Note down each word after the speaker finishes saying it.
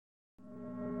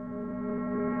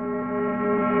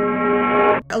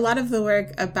A lot of the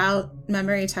work about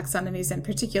memory taxonomies in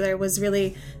particular was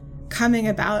really coming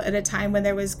about at a time when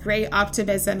there was great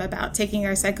optimism about taking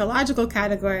our psychological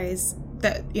categories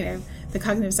that, the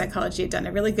cognitive psychology had done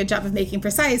a really good job of making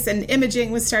precise, and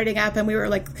imaging was starting up, and we were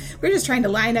just trying to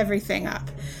line everything up.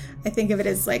 I think of it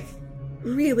as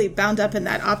really bound up in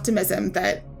that optimism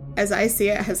that, as I see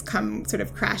it, has come sort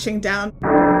of crashing down.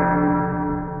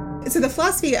 So the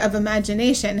philosophy of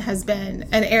imagination has been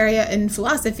an area in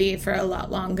philosophy for a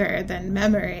lot longer than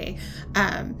memory.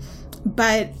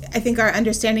 But I think our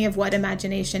understanding of what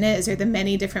imagination is, or the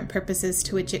many different purposes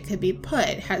to which it could be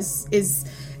put, is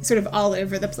sort of all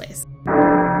over the place.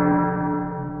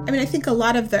 I think a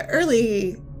lot of the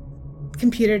early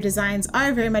computer designs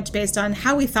are very much based on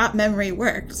how we thought memory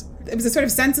worked. It was a sort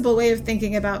of sensible way of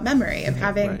thinking about memory, of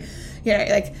having,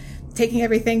 taking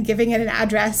everything, giving it an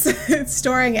address,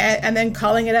 storing it, and then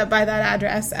calling it up by that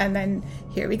address, and then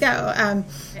here we go. And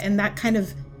that kind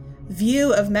of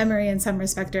view of memory in some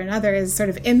respect or another is sort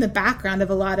of in the background of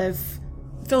a lot of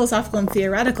philosophical and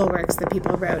theoretical works that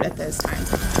people wrote at those times.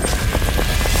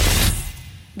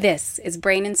 This is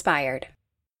Brain Inspired.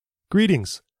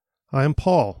 Greetings. I am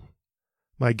Paul.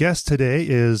 My guest today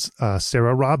is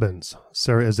Sarah Robbins.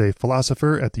 Sarah is a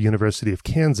philosopher at the University of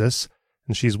Kansas,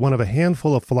 and she's one of a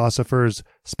handful of philosophers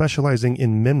specializing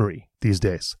in memory these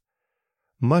days.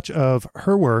 Much of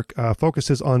her work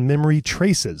focuses on memory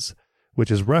traces, which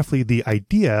is roughly the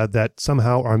idea that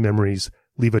somehow our memories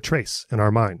leave a trace in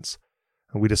our minds.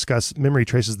 And we discuss memory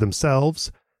traces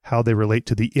themselves, how they relate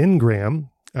to the engram,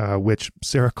 which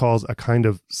Sarah calls a kind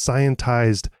of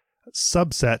scientized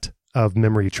subset of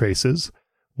memory traces,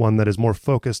 one that is more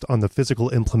focused on the physical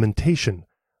implementation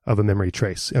of a memory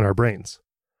trace in our brains.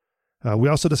 We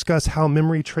also discuss how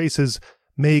memory traces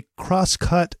may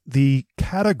cross-cut the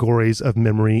categories of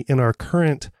memory in our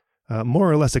current,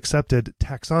 more or less accepted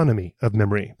taxonomy of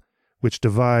memory, which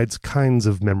divides kinds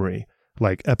of memory,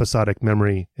 like episodic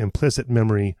memory, implicit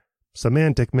memory,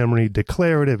 semantic memory,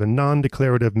 declarative and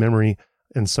non-declarative memory,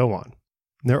 and so on.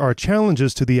 There are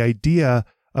challenges to the idea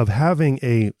of having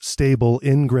a stable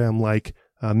engram-like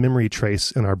memory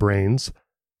trace in our brains.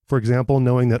 For example,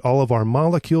 knowing that all of our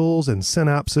molecules and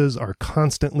synapses are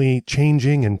constantly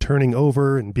changing and turning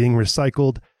over and being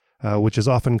recycled, which is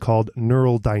often called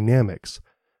neural dynamics.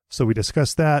 So we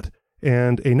discuss that,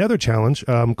 and another challenge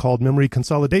called memory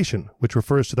consolidation, which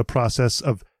refers to the process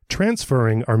of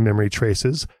transferring our memory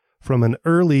traces from an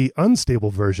early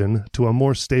unstable version to a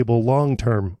more stable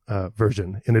long-term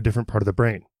version in a different part of the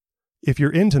brain. If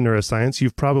you're into neuroscience,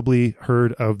 you've probably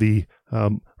heard of the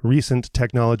recent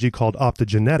technology called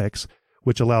optogenetics,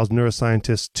 which allows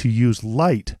neuroscientists to use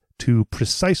light to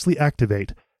precisely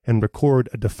activate and record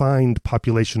a defined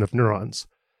population of neurons.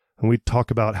 And we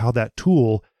talk about how that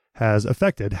tool has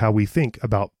affected how we think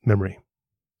about memory.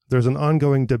 There's an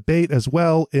ongoing debate as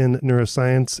well in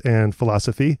neuroscience and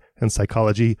philosophy and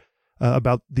psychology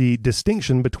about the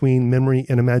distinction between memory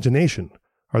and imagination.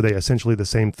 Are they essentially the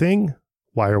same thing?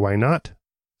 Why or why not?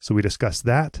 So we discuss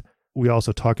that. We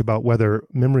also talk about whether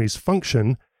memory's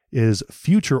function is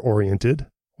future-oriented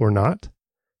or not,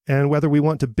 and whether we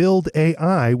want to build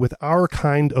AI with our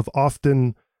kind of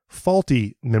often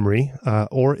faulty memory,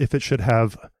 or if it should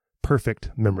have perfect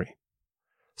memory.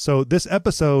 So this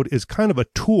episode is kind of a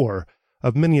tour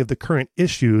of many of the current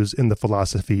issues in the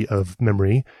philosophy of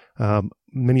memory,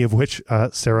 many of which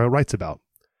Sarah writes about.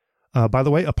 By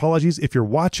the way, apologies if you're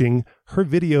watching. Her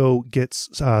video gets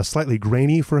slightly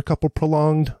grainy for a couple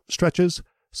prolonged stretches,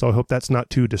 so I hope that's not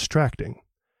too distracting.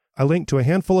 I link to a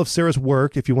handful of Sarah's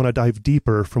work if you want to dive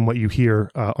deeper from what you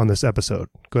hear on this episode.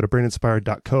 Go to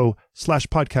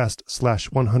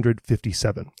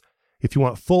braininspired.co/podcast/157. If you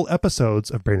want full episodes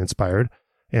of Brain Inspired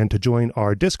and to join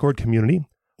our Discord community,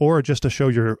 or just to show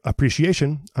your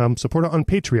appreciation, support it on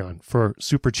Patreon for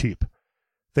super cheap.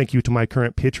 Thank you to my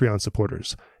current Patreon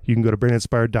supporters. You can go to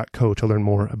braininspired.co to learn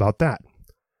more about that.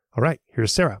 All right,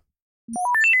 here's Sarah.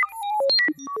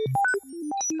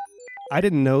 I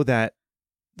didn't know that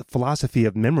the philosophy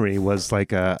of memory was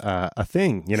like a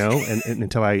thing, and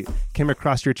until I came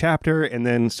across your chapter and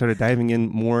then started diving in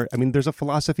more. I mean, there's a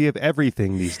philosophy of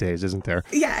everything these days, isn't there?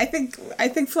 Yeah, I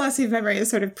think philosophy of memory is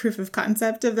sort of proof of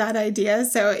concept of that idea.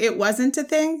 So it wasn't a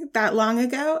thing that long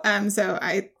ago. So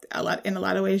I in a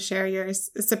lot of ways share your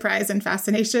surprise and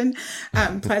fascination,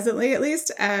 pleasantly at least.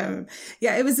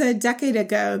 It was a decade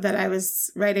ago that I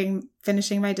was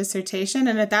finishing my dissertation.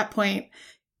 And at that point,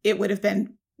 it would have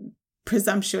been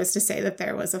presumptuous to say that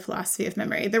there was a philosophy of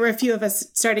memory. There were a few of us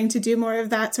starting to do more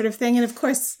of that sort of thing. And of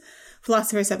course,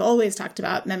 philosophers have always talked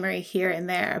about memory here and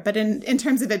there. But in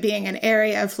terms of it being an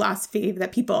area of philosophy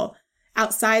that people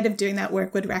outside of doing that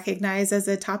work would recognize as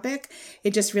a topic,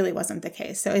 it just really wasn't the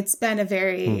case. So it's been a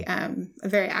very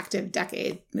active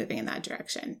decade moving in that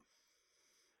direction.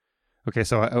 Okay,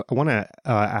 so I want to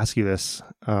ask you this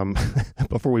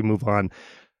before we move on.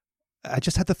 I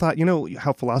just had the thought,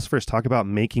 how philosophers talk about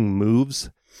making moves,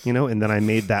 and then I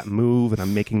made that move and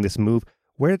I'm making this move.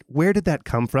 Where did that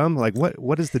come from? Like,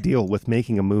 what is the deal with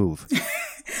making a move?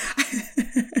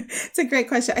 It's a great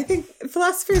question. I think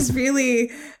philosophers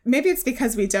really, maybe it's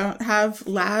because we don't have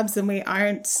labs and we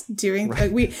aren't doing,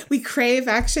 right. we crave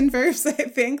action verbs, I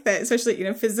think, that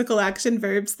especially, physical action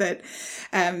verbs that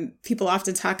people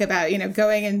often talk about,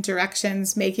 going in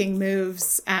directions, making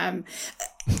moves. And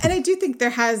I do think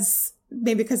there has,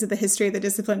 maybe because of the history of the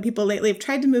discipline, people lately have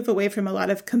tried to move away from a lot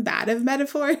of combative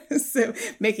metaphors. So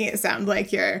making it sound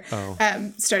like you're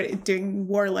started doing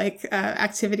warlike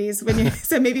activities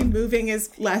so maybe moving is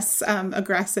less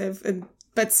aggressive,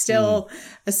 but still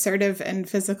assertive and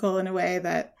physical in a way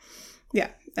that,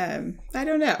 I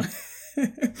don't know.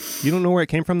 You don't know where it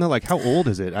came from though? Like, how old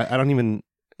is it? I don't even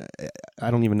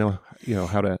know,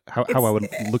 how I would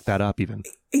look that up even.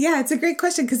 Yeah, it's a great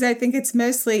question because I think it's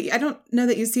mostly, I don't know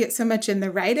that you see it so much in the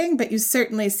writing, but you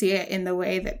certainly see it in the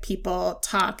way that people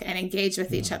talk and engage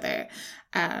with each other.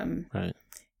 Right.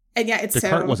 And yeah, it's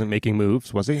Descartes wasn't making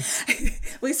moves, was he?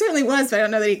 Well, he certainly was, but I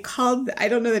don't know that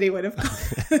he would have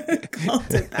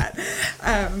called it that.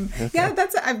 Okay. Yeah,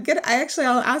 I'm good.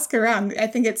 I'll ask around. I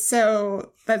think that's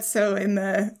so in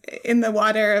the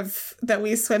water that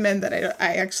we swim in that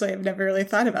I actually have never really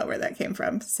thought about where that came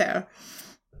from. So.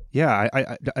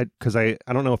 Yeah, because I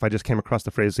don't know if I just came across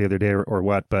the phrase the other day or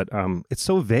what, but it's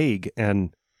so vague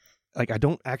and like I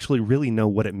don't actually really know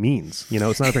what it means.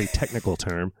 It's not a very technical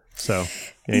term. So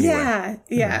anyway.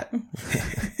 Yeah.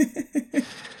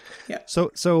 Yeah.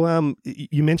 So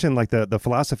you mentioned like the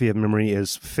philosophy of memory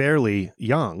is fairly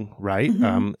young, right?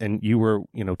 Mm-hmm. And you were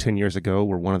 10 years ago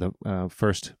were one of the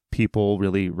first people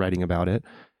really writing about it.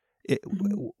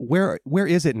 Where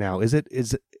is it now? Is it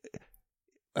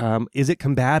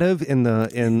combative in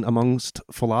amongst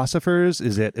philosophers?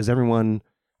 Is everyone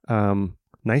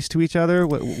nice to each other?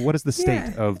 What is the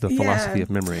state of the philosophy of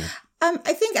memory?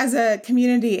 I think as a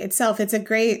community itself, it's a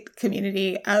great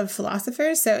community of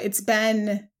philosophers. So it's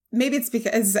been, maybe it's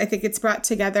because I think it's brought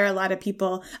together a lot of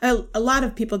people. A lot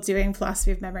of people doing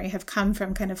philosophy of memory have come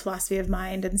from kind of philosophy of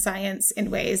mind and science in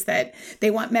ways that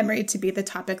they want memory to be the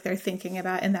topic they're thinking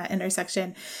about in that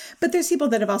intersection. But there's people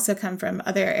that have also come from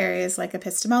other areas like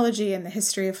epistemology and the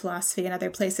history of philosophy and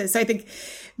other places. So I think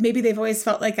maybe they've always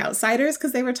felt like outsiders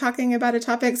because they were talking about a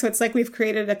topic. So it's like we've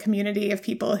created a community of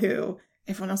people who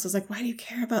everyone else was like, why do you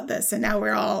care about this? And now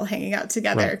we're all hanging out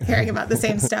together, right, caring about the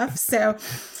same stuff. So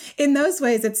in those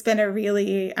ways, it's been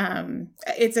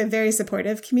it's a very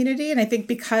supportive community. And I think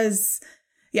because,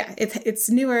 it's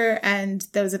newer and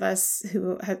those of us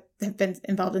who have been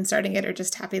involved in starting it are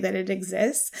just happy that it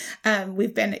exists.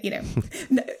 We've been,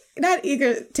 not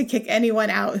eager to kick anyone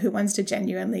out who wants to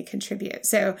genuinely contribute.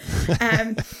 So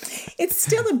it's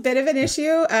still a bit of an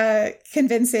issue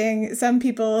convincing some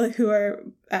people who are,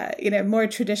 more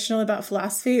traditional about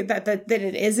philosophy that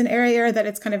it is an area, that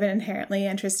it's kind of an inherently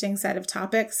interesting set of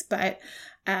topics. But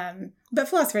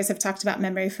philosophers have talked about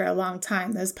memory for a long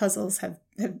time. Those puzzles have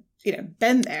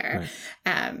been there.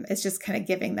 Right. It's just kind of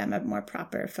giving them a more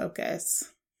proper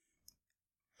focus.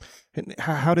 And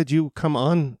how did you come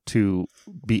on to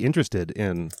be interested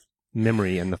in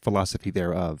memory and the philosophy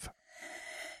thereof?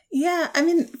 Yeah,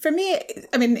 for me,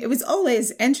 it was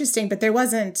always interesting, but there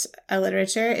wasn't a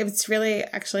literature. It was really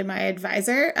actually my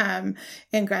advisor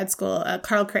in grad school,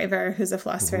 Carl Craver, who's a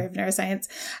philosopher of neuroscience.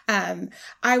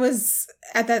 I was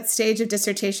at that stage of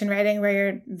dissertation writing where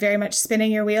you're very much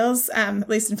spinning your wheels, at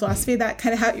least in philosophy, that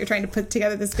kind of how you're trying to put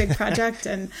together this big project.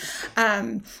 And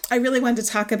I really wanted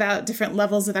to talk about different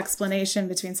levels of explanation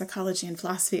between psychology and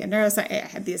philosophy and neuroscience. I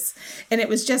had these, and it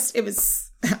was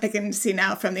I can see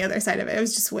now from the other side of it, it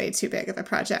was just way too big of a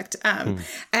project. And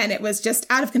it was just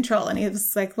out of control. And he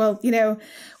was like, well,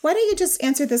 why don't you just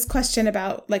answer this question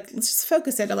about, let's just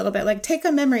focus it a little bit. Like, take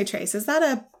a memory trace. Is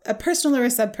that a personal or a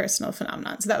subpersonal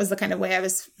phenomenon? So that was the kind of way I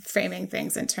was framing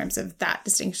things in terms of that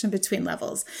distinction between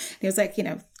levels. And he was like,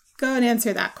 go and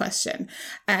answer that question.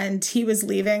 And he was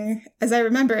leaving, as I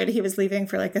remember it, he was leaving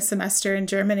for like a semester in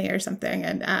Germany or something.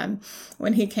 And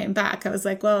when he came back, I was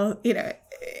like, well,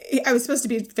 I was supposed to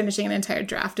be finishing an entire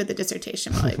draft of the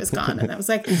dissertation while he was gone. And I was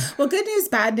like, well, good news,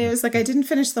 bad news. Like, I didn't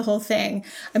finish the whole thing.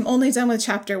 I'm only done with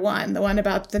chapter 1, the one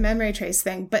about the memory trace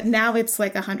thing. But now it's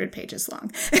like 100 pages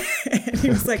long. And he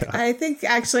was like, I think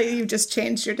actually you just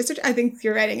changed your dissertation. I think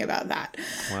you're writing about that.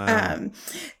 Wow.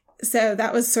 So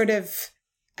that was sort of,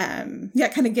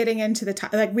 kind of getting into the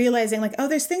like realizing like, oh,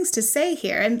 there's things to say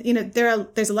here. And, you know,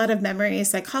 there's a lot of memory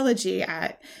psychology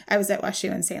I was at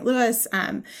WashU in St. Louis.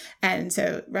 And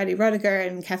so Roddy Roediger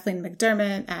and Kathleen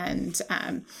McDermott and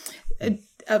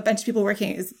a bunch of people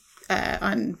working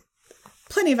on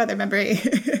plenty of other memory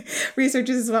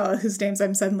researchers as well, whose names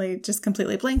I'm suddenly just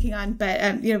completely blanking on.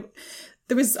 But, you know,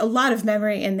 there was a lot of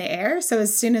memory in the air. So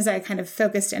as soon as I kind of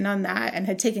focused in on that and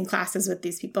had taken classes with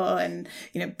these people and,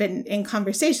 you know, been in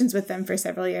conversations with them for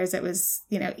several years, it was,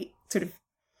 you know, sort of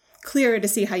clearer to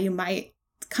see how you might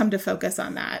come to focus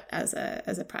on that as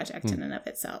a project in and of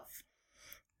itself.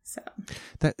 So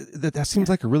that seems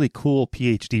like a really cool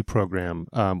PhD program.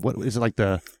 What is it like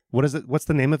what is it? What's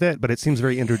the name of it? But it seems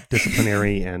very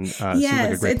interdisciplinary and seems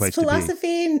like a great place to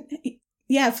be.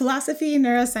 Philosophy,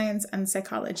 neuroscience, and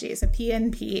psychology. So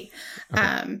PNP.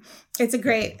 Okay. It's a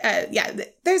great,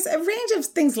 there's a range of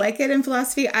things like it in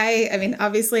philosophy. I mean,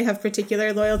 obviously have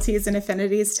particular loyalties and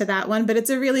affinities to that one, but it's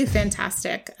a really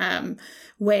fantastic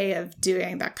way of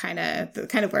doing the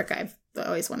kind of work I've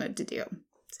always wanted to do.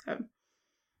 So.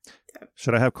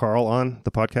 Should I have Carl on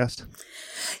the podcast?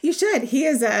 You should. He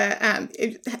is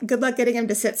good luck getting him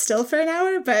to sit still for an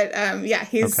hour, but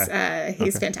he's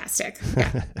fantastic.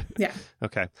 Yeah. Yeah.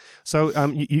 Okay. So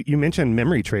you mentioned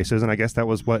memory traces, and I guess that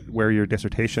was where your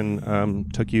dissertation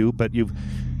took you, but you've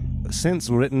since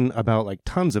written about like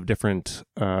tons of different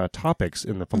topics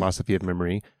in the philosophy of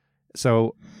memory.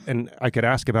 So, and I could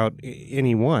ask about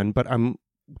any one, but I'm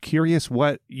curious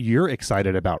what you're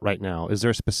excited about right now. Is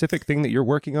there a specific thing that you're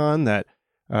working on that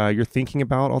you're thinking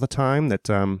about all the time that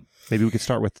maybe we could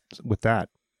start with that?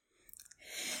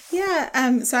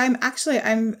 Yeah. So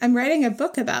I'm writing a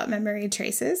book about memory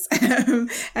traces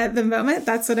at the moment.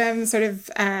 That's what I'm sort of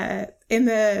in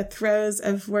the throes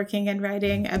of working and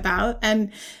writing about.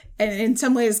 And in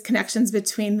some ways, connections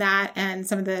between that and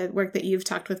some of the work that you've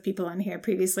talked with people on here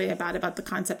previously about the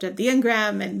concept of the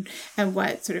engram and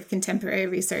what sort of contemporary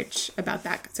research about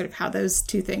that, sort of how those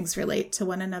two things relate to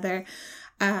one another.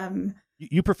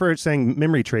 You prefer saying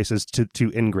memory traces to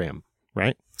engram,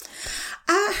 right?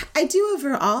 I do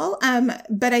overall,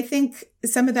 but I think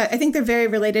some of that, I think they're very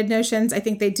related notions. I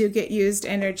think they do get used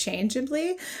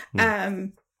interchangeably.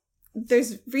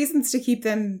 There's reasons to keep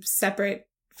them separate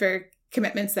for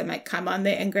commitments that might come on the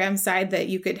engram side, that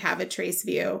you could have a trace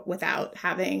view without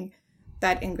having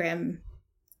that engram,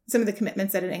 some of the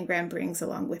commitments that an engram brings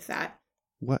along with that.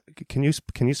 What can you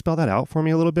spell that out for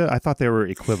me a little bit? I thought they were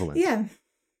equivalent. Yeah.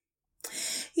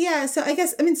 So I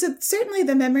guess, so certainly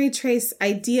the memory trace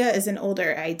idea is an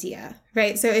older idea,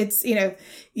 right? So it's,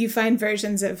 you find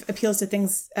versions of appeals to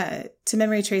things, to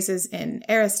memory traces in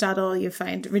Aristotle. You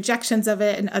find rejections of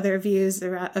it in other views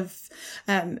of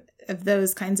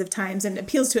those kinds of times, and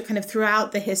appeals to it kind of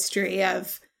throughout the history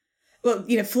of,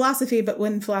 philosophy, but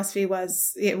when philosophy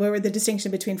was, where the distinction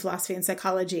between philosophy and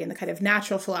psychology and the kind of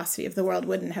natural philosophy of the world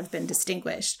wouldn't have been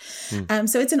distinguished.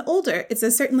 So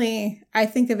it's certainly, I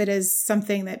think of it as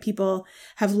something that people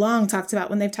have long talked about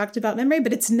when they've talked about memory,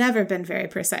 but it's never been very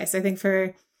precise. I think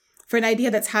for an idea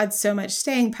that's had so much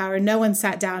staying power, no one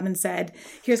sat down and said,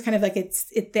 here's kind of like it's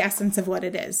the essence of what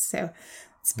it is. So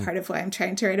it's part of why I'm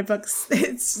trying to write a book.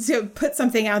 It's to put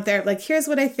something out there, like, here's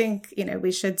what I think,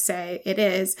 we should say it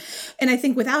is. And I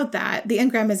think without that, the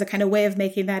engram is a kind of way of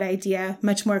making that idea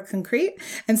much more concrete.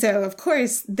 And so, of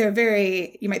course,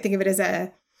 you might think of it as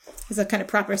a kind of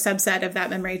proper subset of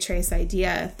that memory trace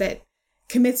idea that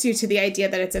commits you to the idea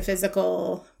that it's a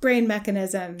physical brain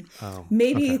mechanism.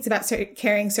 Maybe it's about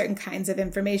carrying certain kinds of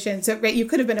information. So, right, you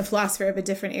could have been a philosopher of a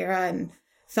different era and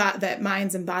thought that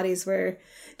minds and bodies were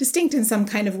distinct in some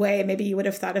kind of way. Maybe you would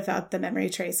have thought about the memory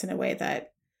trace in a way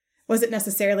that wasn't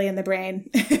necessarily in the brain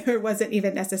or wasn't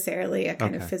even necessarily a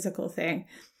kind of physical thing.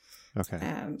 Okay.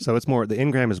 So it's more, the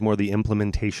engram is more the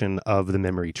implementation of the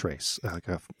memory trace, like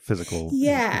a physical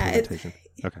implementation.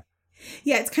 Okay.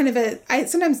 Yeah, it's kind of I've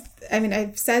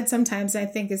said sometimes, and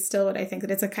I think is still what I think,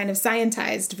 that it's a kind of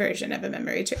scientized version of a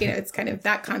memory trace. It's kind of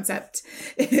that concept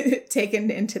taken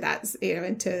into that,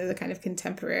 into the kind of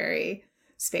contemporary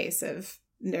space of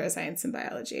neuroscience and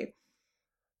biology.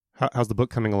 How's the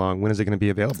book coming along? When is it going to be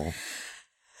available?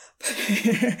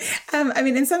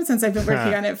 In some sense, I've been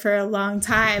working on it for a long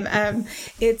time.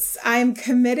 I'm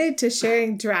committed to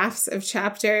sharing drafts of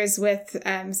chapters with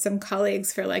some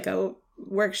colleagues for like a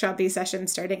workshop-y session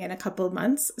starting in a couple of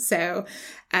months. So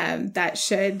that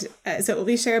should, so it will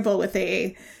be shareable with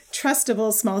a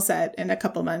trustable small set in a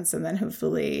couple months, and then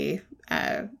hopefully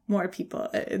more people,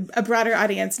 a broader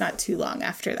audience not too long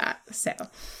after that.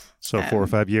 So 4 or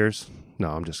 5 years? No,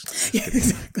 I'm just yeah,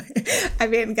 exactly. I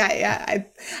mean, I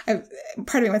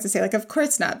part of me wants to say, like, of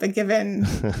course not, but given,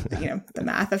 the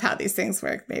math of how these things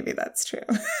work, maybe that's true.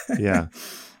 Yeah.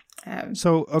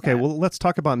 Well, let's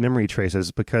talk about memory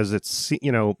traces, because it's,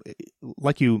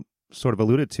 like you sort of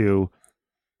alluded to,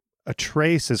 a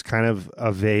trace is kind of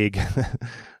a vague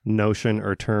notion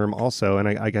or term also. And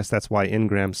I guess that's why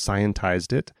Ingram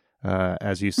scientized it,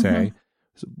 as you say. Mm-hmm.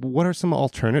 So what are some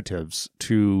alternatives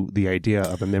to the idea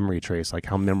of a memory trace, like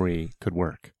how memory could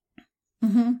work?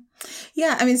 Mm-hmm.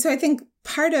 Yeah, I mean, so I think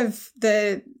part of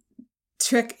the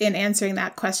trick in answering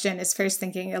that question is first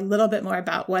thinking a little bit more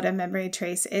about what a memory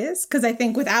trace is. Because I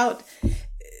think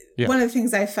one of the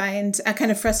things I find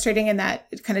kind of frustrating in that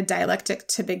kind of dialectic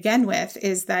to begin with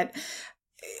is that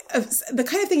the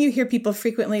kind of thing you hear people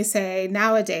frequently say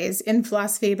nowadays in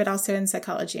philosophy, but also in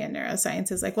psychology and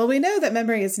neuroscience, is like, well, we know that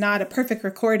memory is not a perfect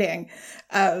recording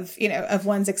of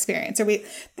one's experience. Or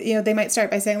they might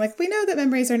start by saying, like, we know that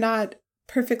memories are not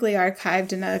perfectly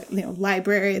archived in a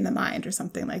library in the mind or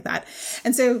something like that.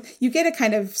 And so you get a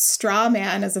kind of straw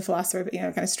man as a philosopher,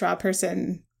 kind of straw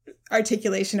person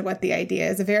articulation of what the idea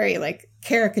is, a very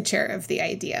caricature of the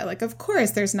idea. Like, of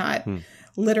course, there's not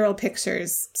literal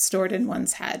pictures stored in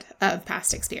one's head of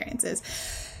past experiences.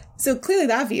 So clearly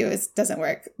that view doesn't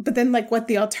work. But then what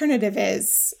the alternative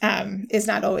is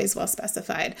not always well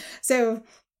specified. So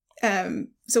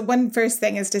one first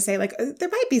thing is to say, there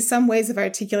might be some ways of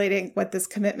articulating what this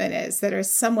commitment is that are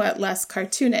somewhat less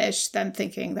cartoonish than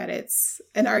thinking that it's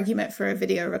an argument for a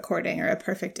video recording or a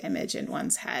perfect image in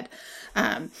one's head.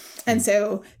 And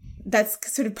so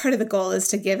that's sort of part of the goal, is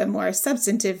to give a more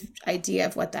substantive idea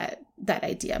of what that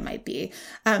idea might be.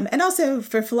 And also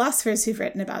for philosophers who've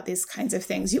written about these kinds of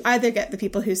things, you either get the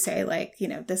people who say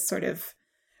this sort of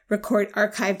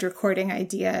archived recording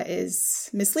idea is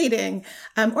misleading,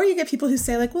 or you get people who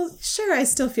say well, sure, I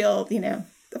still feel,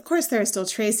 of course there are still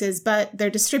traces, but they're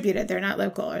distributed, they're not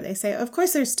local. Or they say, of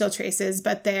course there's still traces,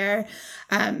 but they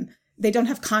don't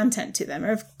have content to them.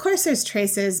 Or of course there's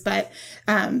traces, but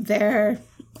they're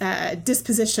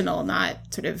dispositional,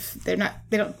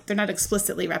 they're not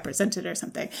explicitly represented or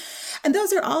something. And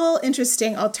those are all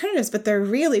interesting alternatives, but they're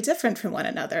really different from one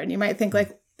another. And you might think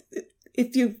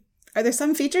are there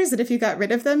some features that if you got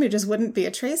rid of them, it just wouldn't be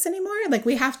a trace anymore? I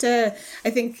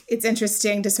think it's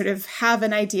interesting to sort of have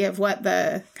an idea of what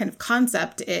the kind of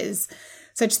concept is,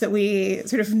 such that we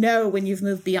sort of know when you've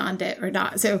moved beyond it or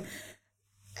not. So,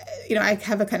 I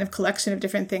have a kind of collection of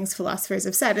different things philosophers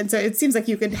have said. And so it seems like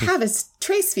you could have a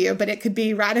trace view, but it could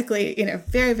be radically,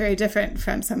 very, very different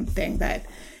from something that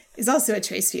is also a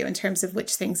trace view in terms of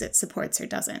which things it supports or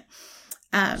doesn't.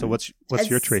 So what's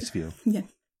your trace view? Yeah.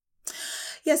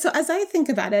 Yeah, so as I think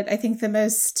about it, I think the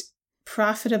most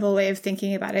profitable way of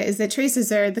thinking about it is that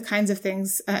traces are the kinds of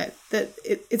things that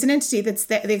it's an entity that's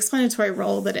the explanatory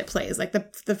role that it plays,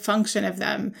 the function of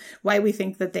them, why we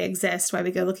think that they exist, why we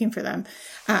go looking for them,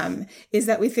 is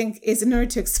that we think is in order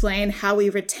to explain how we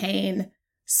retain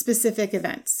specific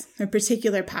events or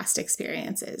particular past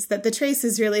experiences, that the trace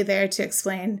is really there to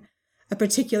explain a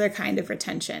particular kind of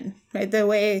retention, right? The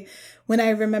way when I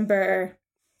remember,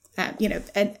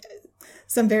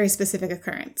 some very specific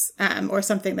occurrence, or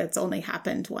something that's only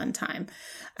happened one time.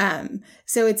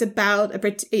 So it's about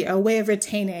a way of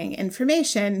retaining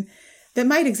information that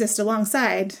might exist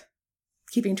alongside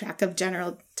keeping track of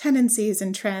general tendencies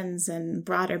and trends and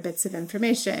broader bits of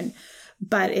information.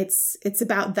 But it's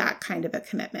about that kind of a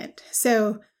commitment.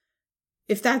 So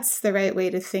if that's the right way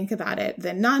to think about it,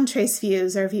 then non-trace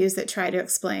views are views that try to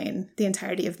explain the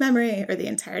entirety of memory or the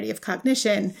entirety of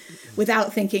cognition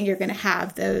without thinking you're going to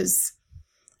have those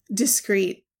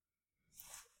discrete,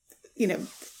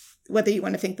 whether you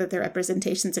want to think that they're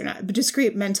representations or not, but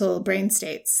discrete mental brain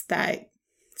states that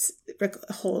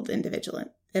hold individual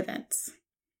events.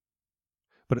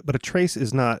 But a trace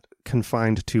is not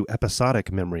confined to episodic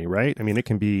memory, right? I mean, it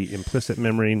can be implicit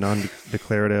memory,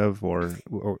 non-declarative, or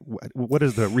what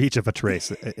is the reach of a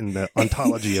trace in the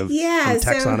ontology of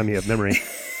taxonomy of memory?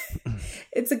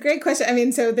 It's a great question. I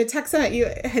mean, so the taxonomy you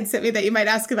had sent me that you might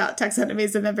ask about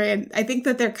taxonomies of memory, and I think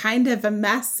that they're kind of a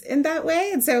mess in that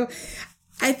way. And so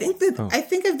I think that I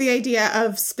think of the idea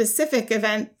of specific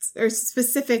events or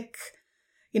specific,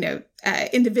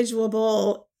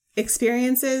 individuable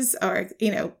experiences or,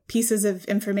 pieces of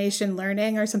information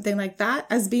learning or something like that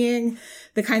as being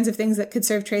the kinds of things that could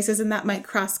serve traces, and that might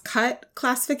cross-cut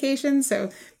classification. So,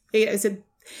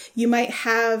 you might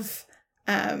have,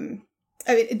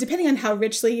 depending on how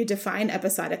richly you define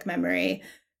episodic memory,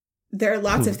 there are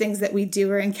lots of things that we do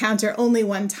or encounter only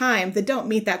one time that don't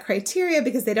meet that criteria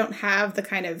because they don't have the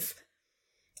kind of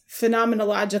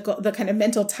phenomenological, the kind of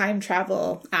mental time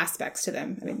travel aspects to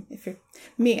them. I mean, if you're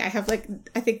me, I have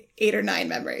I think 8 or 9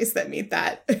 memories that meet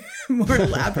that more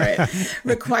elaborate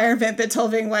requirement that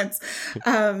Tulving wants.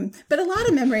 But a lot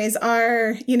of memories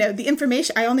are, the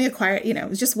information I only acquired, it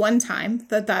was just one time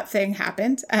that thing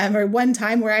happened, or one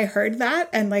time where I heard that.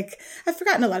 And I've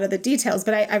forgotten a lot of the details,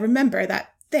 but I remember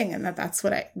that thing and that's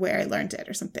where I learned it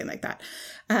or something like that.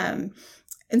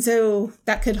 And so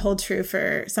that could hold true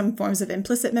for some forms of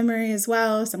implicit memory as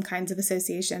well, some kinds of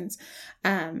associations.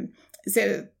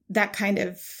 So that kind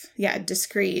of,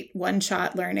 discrete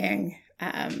one-shot learning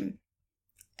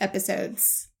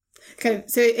episodes. So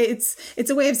it's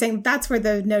a way of saying that's where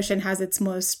the notion has its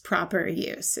most proper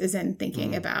use, is in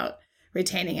thinking about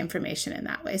retaining information in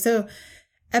that way. So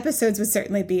episodes would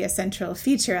certainly be a central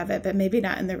feature of it, but maybe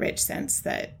not in the rich sense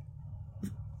that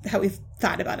how we've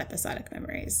thought about episodic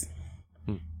memories.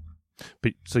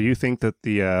 But so you think that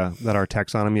that our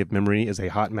taxonomy of memory is a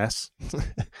hot mess?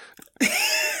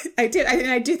 I do.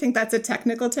 I do think that's a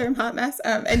technical term, hot mess.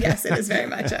 And yes, it is very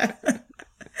much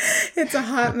it's a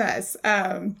hot mess.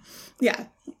 I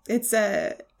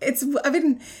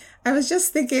was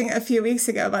just thinking a few weeks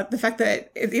ago about the fact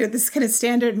that, this kind of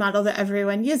standard model that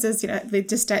everyone uses,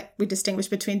 we distinguish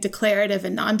between declarative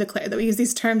and non-declarative, that we use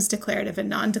these terms declarative and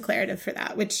non-declarative for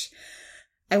that, which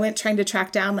I went trying to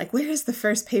track down, where is the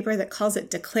first paper that calls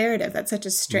it declarative? That's such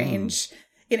a strange,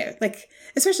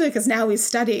 especially because now we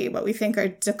study what we think are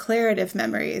declarative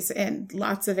memories in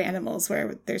lots of animals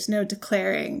where there's no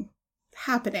declaring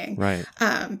happening. Right.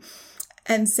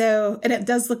 And it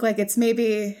does look like it's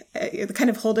maybe the kind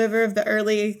of holdover of the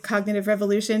early cognitive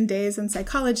revolution days in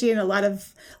psychology, and a lot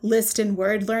of list and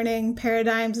word learning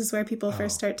paradigms is where people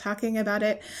first start talking about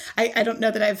it. I don't know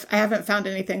that I haven't found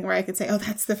anything where I could say, oh,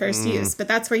 that's the first use, but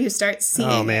that's where you start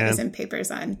seeing it in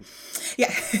papers on.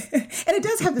 Yeah. And it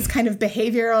does have this kind of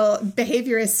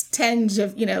behaviorist tinge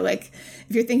of, if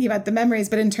you're thinking about the memories,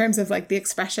 but in terms of the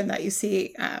expression that you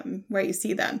see, where you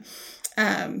see them.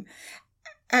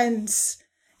 And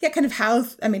kind of how,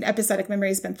 episodic memory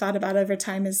has been thought about over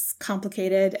time is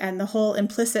complicated. And the whole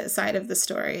implicit side of the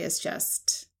story is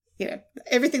just,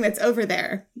 everything that's over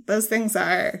there. Those things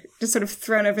are just sort of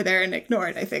thrown over there and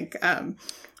ignored, I think,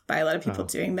 by a lot of people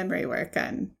doing memory work.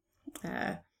 And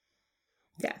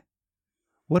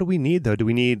What do we need, though? Do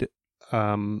we need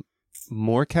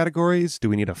more categories? Do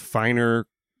we need a finer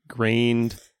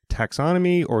grained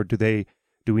taxonomy? Or do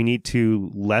we need to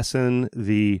lessen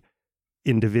the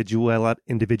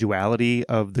individuality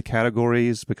of the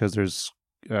categories because there's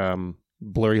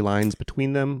blurry lines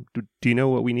between them? Do you know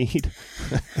what we need?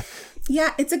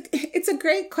 Yeah, it's a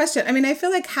great question. I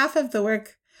feel like half of the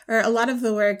work, or a lot of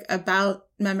the work about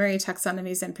memory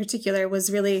taxonomies in particular,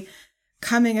 was really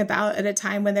coming about at a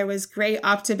time when there was great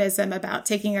optimism about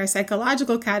taking our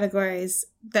psychological categories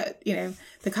that,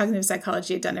 the cognitive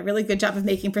psychology had done a really good job of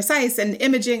making precise, and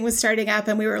imaging was starting up,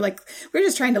 and we were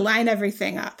just trying to line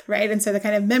everything up, right? And so the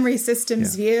kind of memory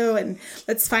systems view, and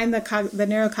let's find the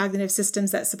neurocognitive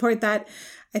systems that support that.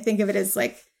 I think of it as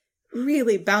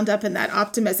really bound up in that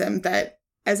optimism that,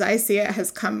 as I see it,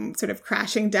 has come sort of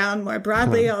crashing down more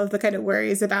broadly. All of the kind of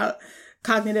worries about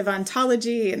cognitive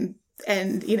ontology and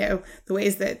the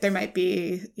ways that there might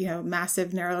be,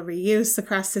 massive neural reuse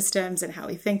across systems and how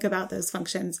we think about those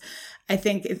functions. I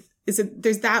think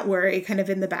there's that worry kind of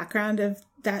in the background of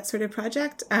that sort of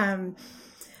project.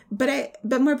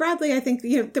 But more broadly, I think,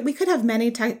 that we could have many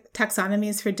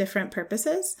taxonomies for different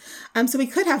purposes. So we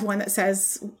could have one that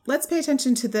says, let's pay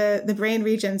attention to the brain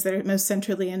regions that are most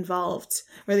centrally involved,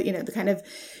 or the kind of,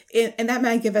 and that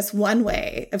might give us one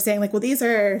way of saying well, these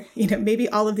are, maybe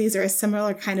all of these are a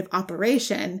similar kind of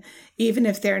operation, even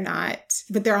if they're not,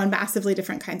 but they're on massively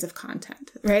different kinds of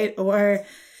content, right? Or,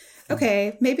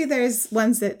 okay, maybe there's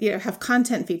ones that, have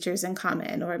content features in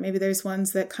common, or maybe there's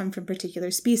ones that come from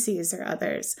particular species or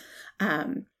others.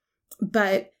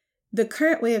 But the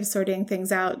current way of sorting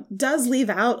things out does leave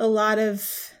out a lot of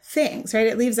things, right?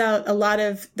 It leaves out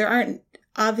there aren't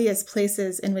obvious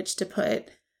places in which to put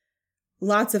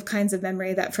lots of kinds of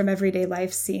memory that from everyday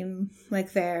life seem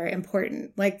like they're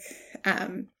important.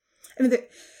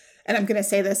 And I'm going to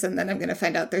say this, and then I'm going to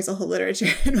find out there's a whole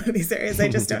literature in one of these areas I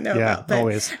just don't know about. But,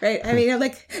 always. Right.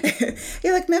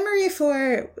 Memory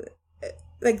for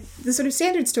like the sort of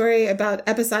standard story about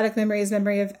episodic memory is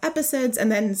memory of episodes,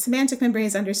 and then semantic memory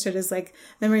is understood as like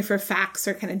memory for facts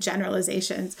or kind of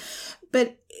generalizations.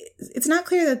 But it's not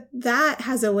clear that that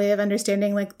has a way of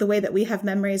understanding like the way that we have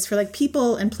memories for like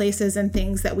people and places and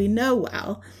things that we know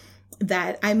well,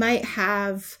 that I might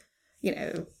have, you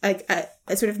know, like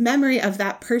a sort of memory of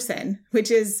that person,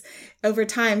 which is over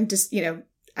time just, you know,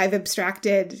 I've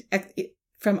abstracted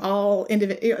from all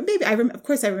individual. Maybe of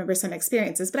course I remember some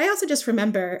experiences, but I also just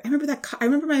remember I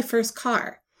remember my first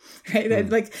car, right?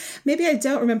 Like maybe I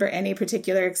don't remember any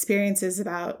particular experiences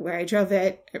about where I drove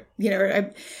it, or, you know,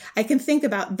 or I can think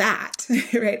about that,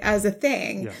 right, as a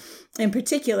thing in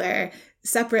particular,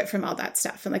 separate from all that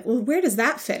stuff. And like, well, where does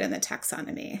that fit in the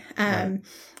taxonomy? And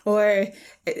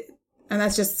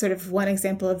that's just sort of one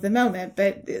example of the moment.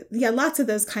 But yeah, lots of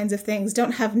those kinds of things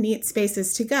don't have neat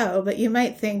spaces to go. But you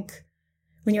might think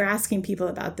when you're asking people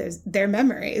about their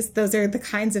memories, those are the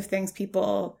kinds of things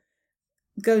people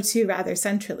go to rather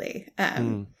centrally.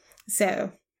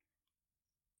 So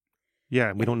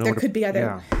yeah, we don't know. There could be other.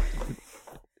 Yeah.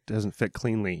 It doesn't fit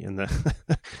cleanly in the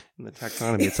in the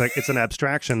taxonomy. It's like it's an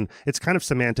abstraction. It's kind of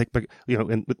semantic, but you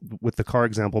know, with the car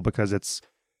example, because it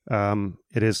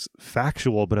is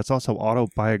factual, but it's also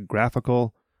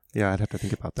autobiographical. Yeah, I'd have to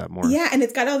think about that more. Yeah, and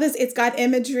it's got all this, it's got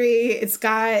imagery, it's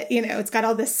got, you know, it's got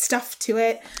all this stuff to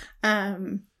it.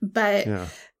 But yeah.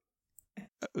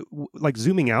 Like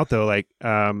zooming out though, like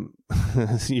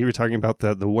you were talking about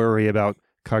the worry about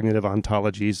cognitive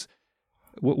ontologies.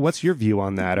 What's your view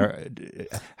on that? Or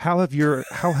how have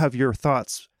your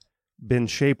thoughts been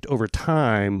shaped over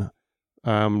time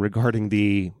regarding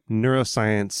the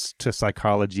neuroscience to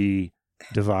psychology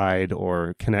divide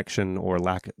or connection or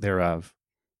lack thereof?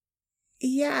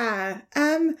 Yeah.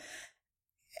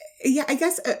 Yeah, I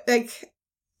guess like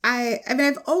I mean,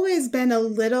 I've always been a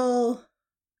little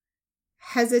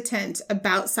hesitant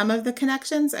about some of the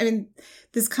connections. I mean,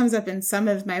 this comes up in some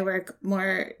of my work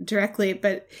more directly,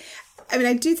 but I mean,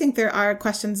 I do think there are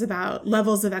questions about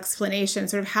levels of explanation,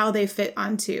 sort of how they fit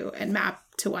onto and map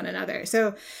to one another.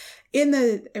 So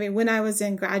when I was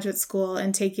in graduate school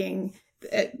and taking,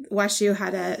 WashU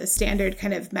had a standard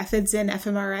kind of methods in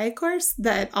fMRI course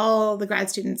that all the grad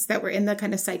students that were in the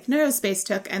kind of psych neurospace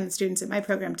took, and the students in my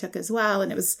program took as well.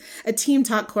 And it was a team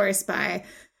taught course by,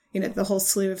 you know, the whole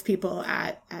slew of people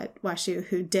at WashU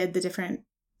who did the different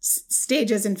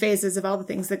stages and phases of all the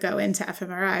things that go into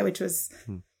fMRI, which was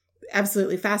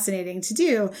absolutely fascinating to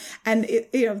do. And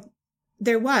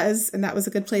there was, and that was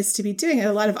a good place to be doing it,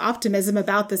 a lot of optimism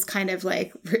about this kind of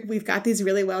like, we've got these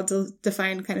really well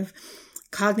defined kind of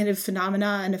cognitive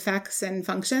phenomena and effects and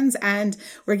functions, and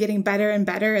we're getting better and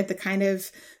better at the kind of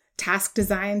task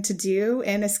design to do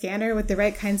in a scanner with the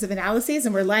right kinds of analyses,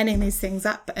 and we're lining these things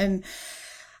up. And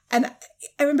I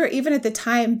remember even at the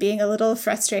time being a little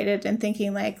frustrated and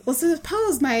thinking like, well,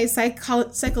 suppose my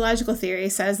psychological theory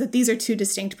says that these are two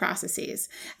distinct processes,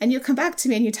 and you come back to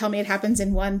me and you tell me it happens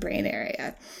in one brain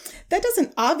area. That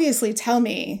doesn't obviously tell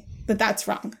me that that's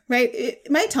wrong, right?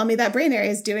 It might tell me that brain area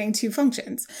is doing two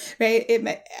functions, right? It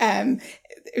might,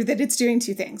 that it's doing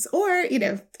two things, or, you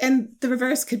know, and the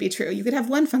reverse could be true. You could have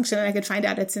one function and I could find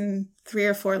out it's in 3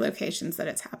 or 4 locations that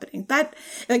it's happening. That,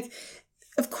 like,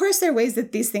 of course, there are ways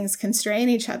that these things constrain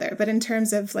each other, but in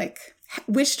terms of like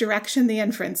which direction the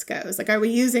inference goes, like, are we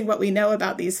using what we know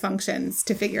about these functions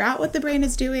to figure out what the brain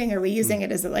is doing? Are we using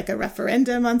it as like a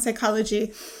referendum on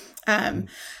psychology?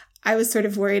 I was sort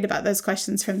of worried about those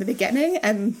questions from the beginning,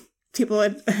 and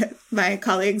my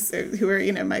colleagues who were,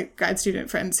 you know, my grad student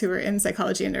friends who were in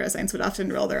psychology and neuroscience would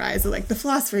often roll their eyes like, the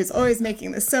philosopher is always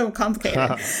making this so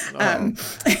complicated. But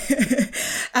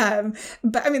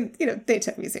I mean, you know, they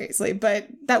took me seriously, but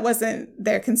that wasn't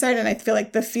their concern. And I feel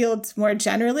like the field more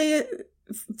generally,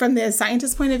 from the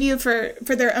scientist point of view, for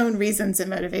their own reasons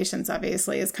and motivations,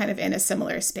 obviously, is kind of in a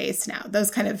similar space now.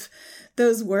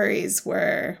 Those worries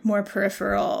were more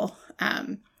peripheral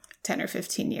 10 or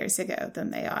 15 years ago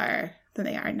than they are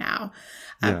now.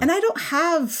 And I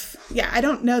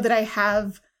don't know that I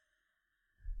have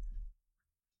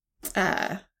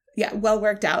well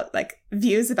worked out like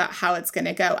views about how it's going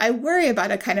to go. I worry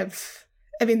about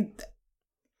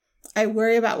I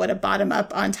worry about what a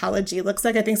bottom-up ontology looks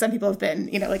like. I think some people have been,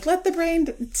 you know, like, let the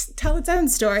brain tell its own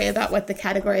story about what the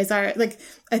categories are. Like,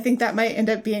 I think that might end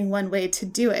up being one way to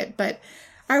do it. But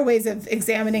our ways of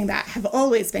examining that have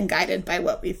always been guided by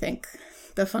what we think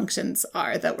the functions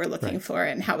are that we're looking for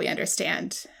and how we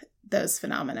understand those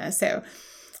phenomena. So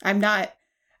I'm not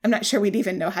sure we'd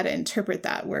even know how to interpret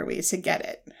that were we to get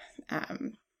it.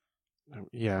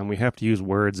 Yeah, and we have to use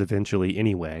words eventually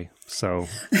anyway. So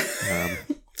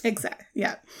exactly.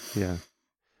 Yeah. Yeah.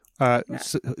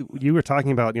 So you were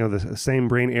talking about, the same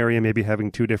brain area maybe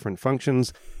having two different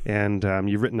functions, and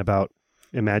you've written about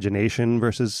imagination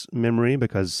versus memory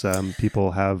because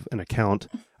people have an account.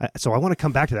 So I want to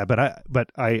come back to that,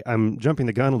 but I'm jumping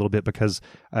the gun a little bit because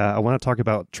I want to talk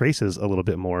about traces a little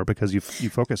bit more because you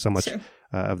focus so much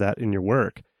of that in your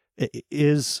work.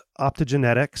 Is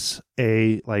optogenetics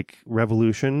a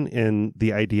revolution in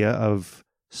the idea of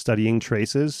studying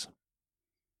traces?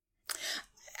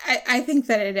 I think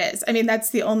that it is. I mean, that's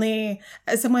the only,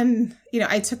 as someone,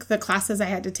 I took the classes I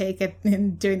had to take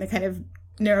in doing the kind of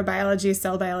neurobiology,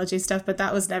 cell biology stuff, but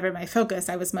that was never my focus.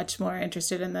 I was much more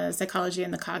interested in the psychology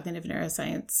and the cognitive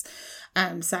neuroscience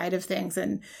side of things.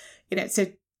 And, so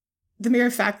the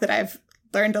mere fact that I've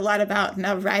learned a lot about,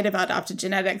 now write about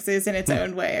optogenetics is in its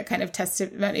own way a kind of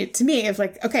testimony to me of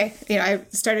okay, I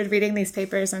started reading these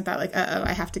papers and thought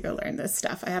I have to go learn this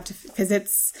stuff. I have to, because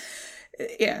it's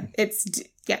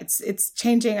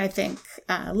changing, I think,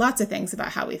 lots of things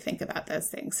about how we think about those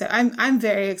things. So I'm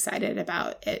very excited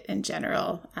about it in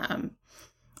general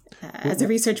as a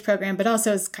research program, but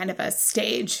also as kind of a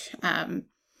stage of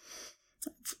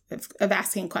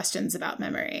asking questions about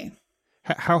memory.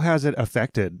 How has it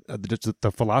affected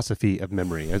the philosophy of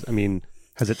memory? I mean,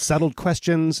 has it settled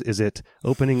questions? Is it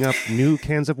opening up new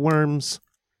cans of worms?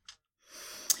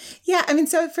 Yeah, I mean,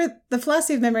 so for the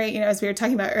philosophy of memory, as we were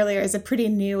talking about earlier, is a pretty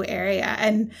new area.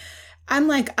 And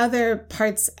unlike other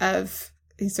parts of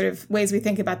these sort of ways we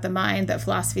think about the mind that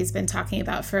philosophy's been talking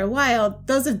about for a while,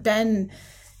 those have been,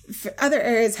 other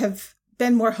areas have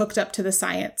been more hooked up to the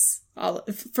science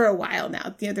for a while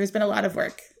now. There's been a lot of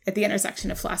work at the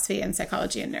intersection of philosophy and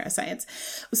psychology and neuroscience.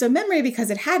 So memory, because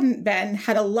it hadn't been,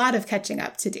 had a lot of catching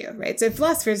up to do, right? So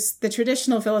philosophers, the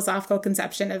traditional philosophical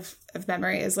conception of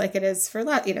memory is like it is for a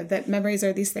lot, that memories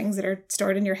are these things that are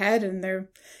stored in your head and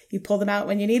you pull them out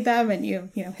when you need them and you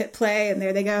hit play and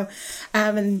there they go.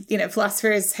 And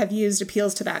philosophers have used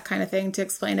appeals to that kind of thing to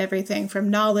explain everything from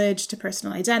knowledge to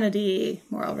personal identity,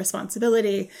 moral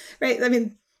responsibility, right? I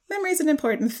mean, memory is an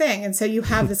important thing. And so you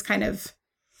have this kind of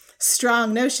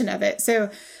strong notion of it.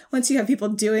 So once you have people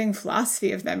doing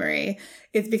philosophy of memory,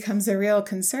 it becomes a real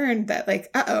concern that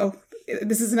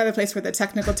this is another place where the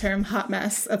technical term hot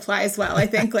mess applies well. I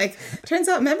think turns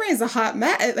out memory is a hot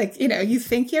mess. You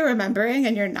think you're remembering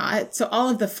and you're not. So all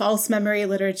of the false memory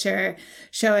literature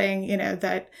showing,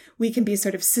 that we can be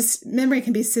memory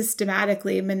can be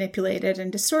systematically manipulated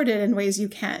and distorted in ways you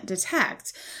can't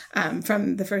detect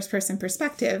from the first person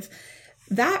perspective.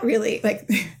 That really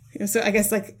so I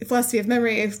guess philosophy of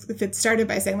memory, if it started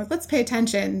by saying let's pay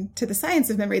attention to the science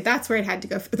of memory, that's where it had to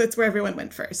go. That's where everyone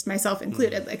went first, myself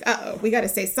included. We got to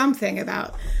say something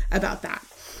about that.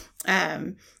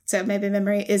 So maybe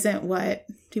memory isn't what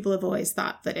people have always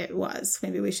thought that it was.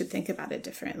 Maybe we should think about it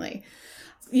differently.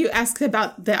 You asked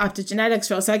about the optogenetics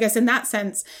role. So I guess in that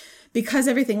sense, because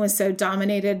everything was so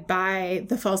dominated by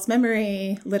the false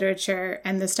memory literature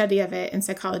and the study of it in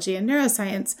psychology and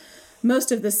neuroscience,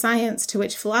 most of the science to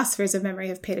which philosophers of memory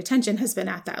have paid attention has been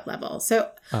at that level.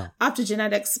 So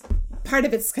optogenetics, part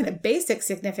of its kind of basic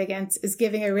significance is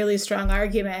giving a really strong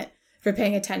argument for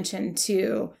paying attention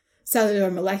to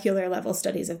cellular molecular level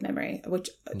studies of memory,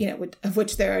 which, of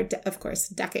which there are, of course,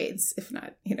 decades, if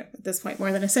not, at this point,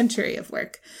 more than a century of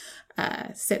work.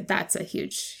 So that's a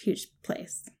huge, huge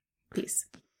piece.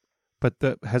 But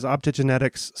has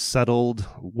optogenetics settled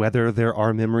whether there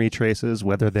are memory traces,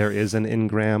 whether there is an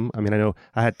engram? I mean, I know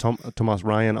I had Thomas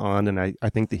Ryan on, and I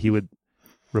think that he would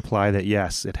reply that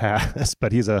yes, it has,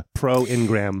 but he's a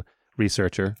pro-engram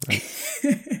researcher. Right?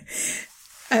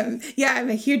 I'm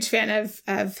a huge fan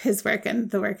of his work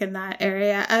and the work in that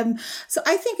area. So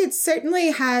I think it certainly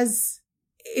has,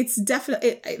 it's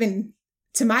definitely, I mean,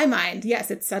 to my mind, yes,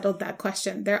 it's settled that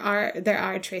question. There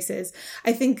are traces.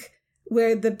 I think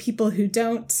where the people who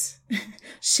don't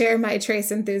share my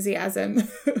trace enthusiasm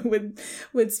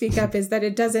would speak up is that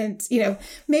it doesn't,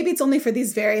 maybe it's only for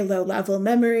these very low level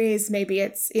memories. Maybe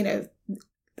it's,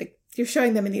 you're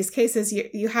showing them in these cases,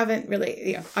 you haven't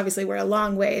really, obviously we're a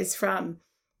long ways from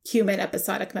human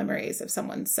episodic memories of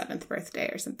someone's 7th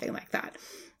birthday or something like that.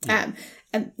 Yeah.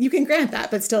 And you can grant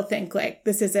that, but still think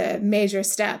this is a major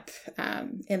step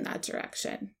in that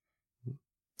direction.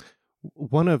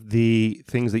 One of the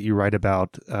things that you write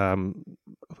about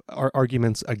are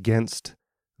arguments against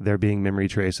there being memory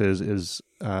traces is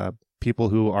people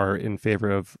who are in favor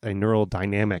of a neural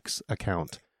dynamics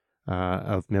account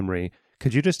of memory.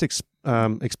 Could you just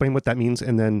explain what that means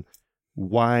and then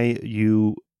why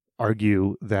you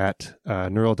argue that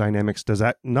neural dynamics does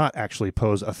that not actually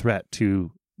pose a threat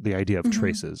to the idea of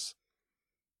traces?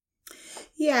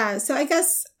 Yeah, so I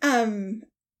guess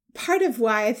part of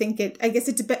why I think it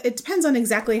depends on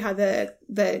exactly how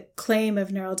the claim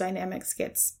of neural dynamics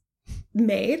gets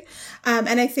made.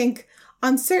 And I think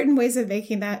on certain ways of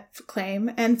making that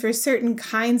claim and for certain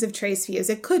kinds of trace views,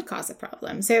 it could cause a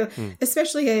problem. So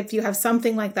especially if you have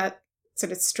something like that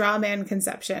sort of straw man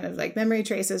conception of like memory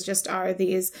traces just are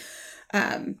these,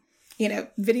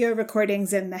 video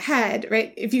recordings in the head,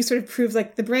 right? If you sort of prove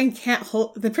like the brain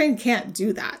can't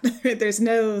do that, right? There's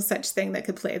no such thing that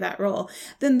could play that role,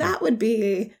 then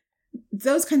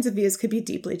those kinds of views could be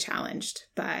deeply challenged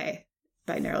by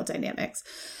neural dynamics.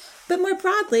 But more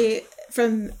broadly,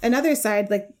 from another side,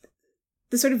 like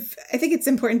I think it's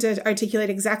important to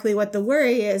articulate exactly what the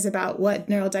worry is about what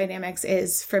neural dynamics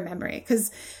is for memory,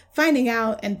 because finding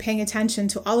out and paying attention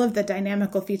to all of the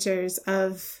dynamical features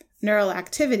of neural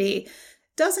activity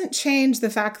doesn't change the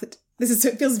fact that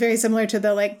it feels very similar to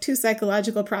the like two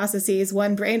psychological processes,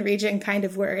 one brain region kind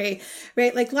of worry,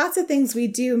 right? Like lots of things we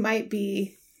do might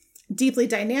be deeply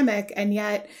dynamic, and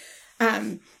yet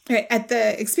right, at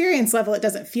the experience level, it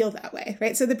doesn't feel that way,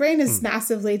 right? So the brain is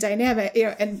massively dynamic,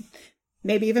 and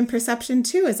maybe even perception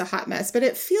too is a hot mess, but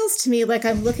it feels to me like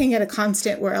I'm looking at a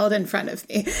constant world in front of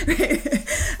me.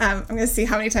 Right? I'm going to see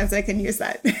how many times I can use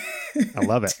that. I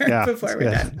love it. Yeah, before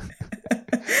we're done.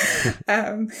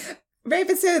 Right.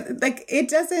 But so like, it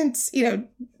doesn't,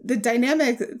 the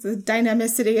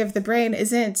dynamicity of the brain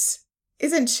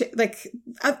isn't like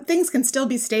things can still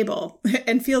be stable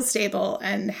and feel stable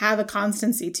and have a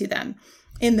constancy to them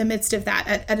in the midst of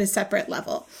that at a separate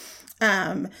level.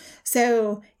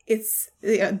 So it's,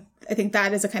 I think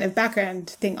that is a kind of background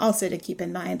thing also to keep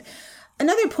in mind.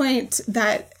 Another point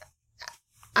that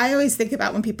I always think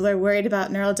about when people are worried about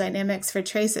neural dynamics for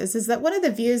traces is that one of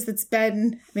the views that's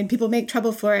been, people make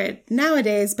trouble for it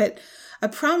nowadays, but a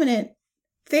prominent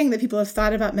thing that people have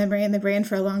thought about memory in the brain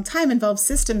for a long time involves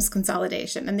systems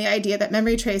consolidation and the idea that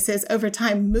memory traces over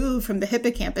time move from the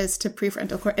hippocampus to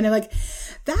prefrontal cortex. And like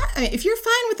that, if you're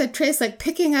fine with a trace like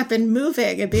picking up and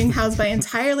moving and being housed by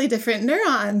entirely different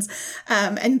neurons,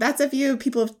 and that's a view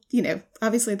people have,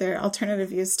 obviously there are alternative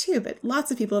views too, but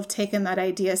lots of people have taken that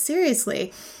idea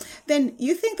seriously, then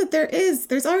you think that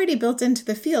there's already built into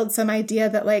the field some idea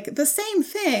that like the same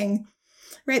thing,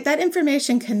 right, that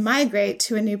information can migrate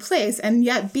to a new place and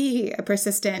yet be a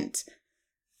persistent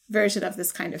version of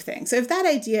this kind of thing. So if that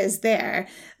idea is there,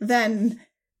 then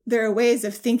there are ways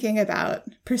of thinking about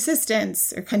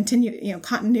persistence or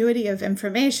continuity of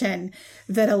information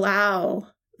that allow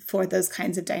for those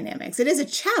kinds of dynamics. It is a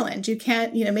challenge. You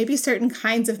can't, maybe certain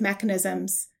kinds of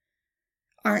mechanisms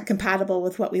aren't compatible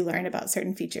with what we learn about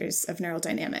certain features of neural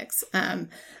dynamics.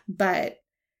 But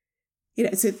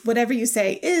so whatever you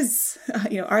say is,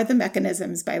 are the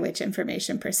mechanisms by which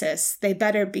information persists, they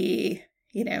better be,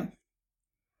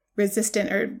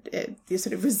 resistant or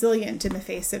sort of resilient in the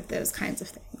face of those kinds of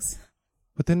things.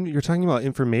 But then you're talking about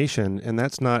information, and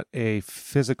that's not a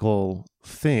physical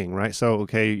thing, right? So,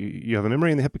 okay, you have a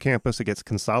memory in the hippocampus, it gets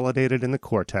consolidated in the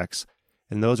cortex,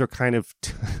 and those are kind of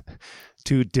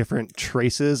two different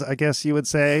traces, I guess you would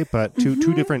say, but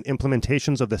two different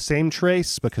implementations of the same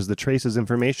trace because the trace is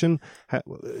information.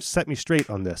 Set me straight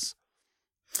on this.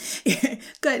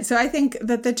 Good. So I think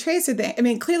that the tracer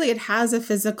thing, clearly it has a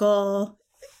physical,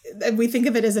 we think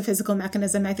of it as a physical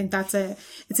mechanism. I think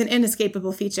it's an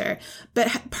inescapable feature.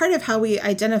 But part of how we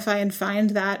identify and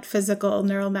find that physical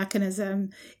neural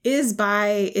mechanism is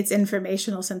by its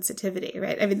informational sensitivity,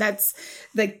 right? That's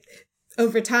like,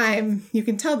 over time, you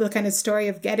can tell the kind of story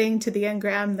of getting to the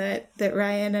engram that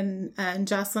Ryan and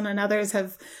Jocelyn and others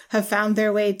have found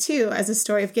their way to as a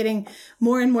story of getting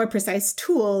more and more precise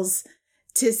tools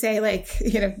to say, like,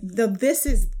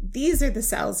 these are the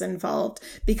cells involved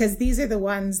because these are the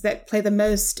ones that play the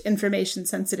most information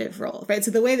sensitive role, right?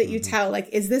 So the way that you tell, like,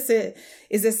 is this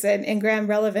an engram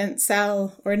relevant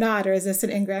cell or not, or is this an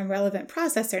engram relevant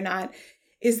process or not,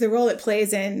 is the role it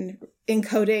plays in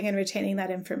encoding and retaining that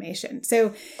information.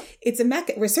 So it's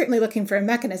we're certainly looking for a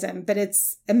mechanism, but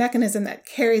it's a mechanism that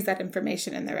carries that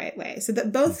information in the right way. So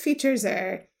that both features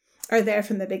are there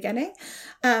from the beginning.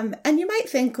 And you might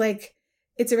think like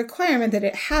it's a requirement that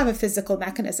it have a physical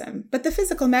mechanism, but the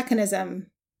physical mechanism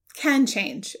can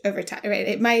change over time,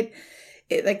 right?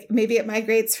 Maybe it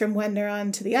migrates from one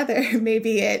neuron to the other.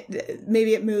 Maybe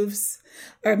it moves,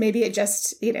 or maybe it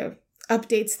just,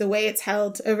 updates the way it's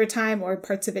held over time, or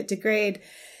parts of it degrade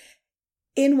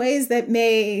in ways that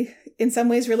may in some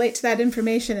ways relate to that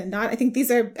information and not. I think these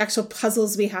are actual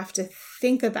puzzles we have to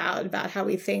think about how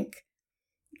we think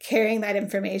carrying that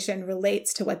information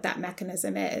relates to what that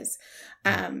mechanism is.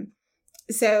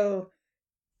 So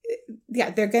yeah,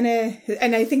 they're going to,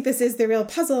 and I think this is the real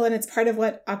puzzle, and it's part of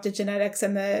what optogenetics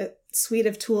and the suite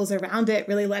of tools around it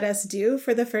really let us do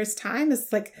for the first time is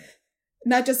like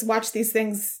not just watch these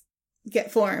things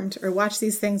get formed or watch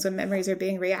these things when memories are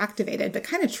being reactivated, but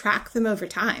kind of track them over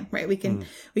time, right? We can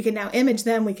now image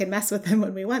them. We can mess with them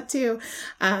when we want to.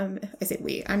 I say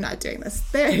we, I'm not doing this.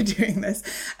 They're doing this.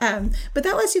 But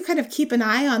that lets you kind of keep an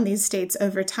eye on these states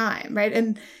over time, right?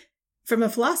 And from a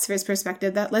philosopher's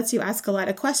perspective, that lets you ask a lot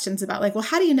of questions about like, well,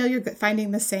 how do you know you're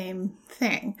finding the same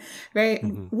thing, right?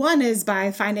 Mm-hmm. One is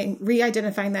by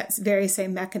re-identifying that very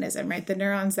same mechanism, right? The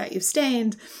neurons that you've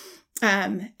stained,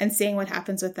 and seeing what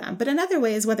happens with them. But another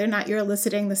way is whether or not you're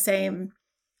eliciting the same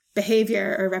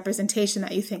behavior or representation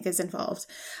that you think is involved.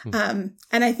 Mm-hmm.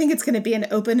 And I think it's going to be an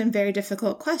open and very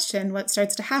difficult question. What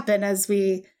starts to happen as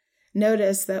we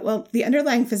notice that, well, the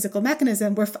underlying physical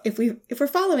mechanism, if we're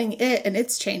following it and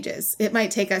its changes, it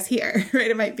might take us here, right?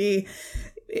 It might be,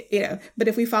 but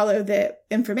if we follow the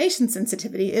information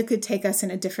sensitivity, it could take us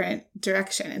in a different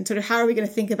direction. And sort of how are we going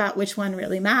to think about which one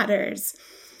really matters?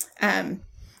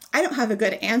 I don't have a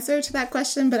good answer to that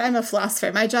question, but I'm a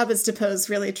philosopher. My job is to pose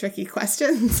really tricky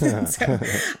questions. So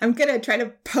I'm going to try to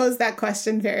pose that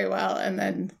question very well and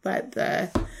then let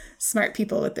the smart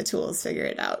people with the tools figure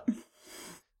it out.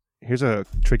 Here's a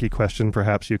tricky question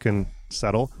perhaps you can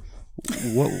settle.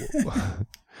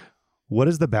 What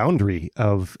is the boundary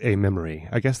of a memory?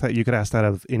 I guess that you could ask that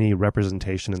of any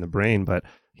representation in the brain, but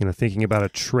thinking about a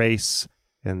trace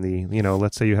and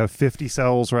let's say you have 50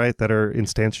 cells, right, that are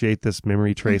instantiate this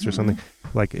memory trace or something.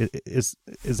 Like, is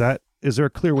there a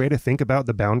clear way to think about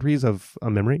the boundaries of a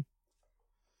memory?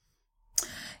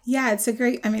 Yeah,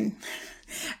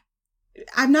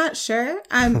 I'm not sure.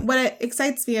 What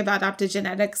excites me about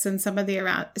optogenetics and some of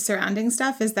the surrounding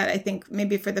stuff is that I think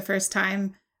maybe for the first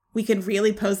time we could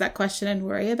really pose that question and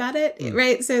worry about it,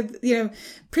 right? So,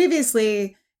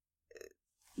 previously,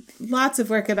 lots of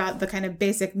work about the kind of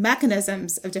basic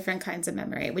mechanisms of different kinds of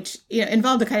memory, which,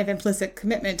 involved a kind of implicit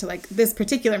commitment to like this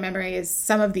particular memory is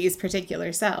some of these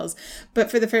particular cells. But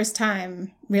for the first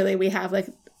time, really, we have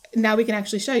now we can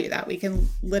actually show you that. We can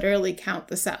literally count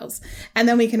the cells and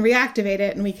then we can reactivate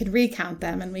it and we can recount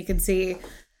them and we can see,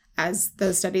 as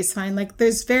those studies find, like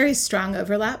there's very strong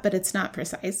overlap, but it's not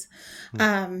precise.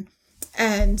 And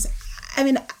I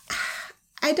mean,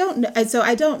 I don't know. So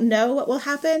I don't know what will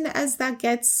happen as that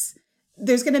gets,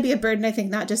 there's going to be a burden, I think,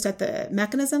 not just at the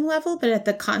mechanism level, but at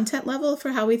the content level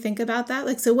for how we think about that.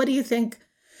 Like, so what do you think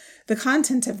the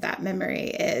content of that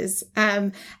memory is?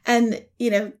 And,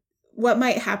 what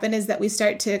might happen is that we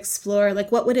start to explore,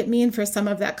 like, what would it mean for some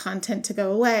of that content to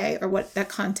go away or what that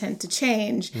content to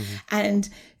change? Mm-hmm. And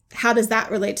how does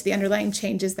that relate to the underlying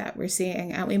changes that we're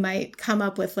seeing? And we might come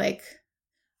up with like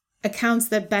accounts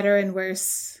that better and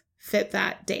worse fit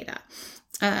that data,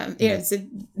 to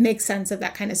make sense of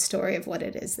that kind of story of what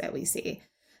it is that we see.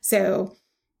 So,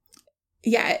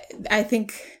 yeah, I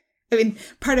think,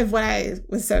 part of what I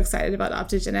was so excited about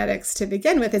optogenetics to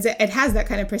begin with is it has that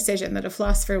kind of precision that a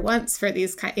philosopher wants for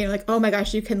these kind, like, oh my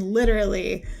gosh, you can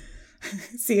literally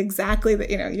see exactly that,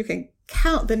 you can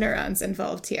count the neurons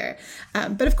involved here.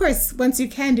 But of course, once you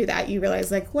can do that, you realize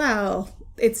like, well,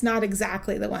 it's not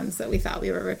exactly the ones that we thought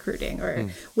we were recruiting or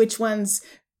which ones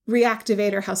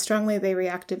reactivate or how strongly they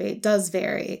reactivate does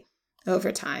vary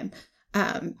over time.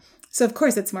 So of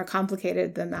course it's more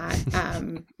complicated than that.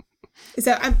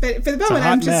 But for the moment,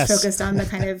 I'm just focused on the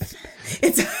kind of,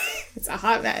 it's a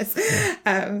hot mess.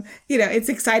 It's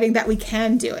exciting that we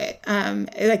can do it.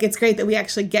 It's great that we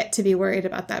actually get to be worried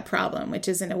about that problem, which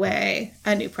is in a way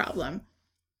a new problem.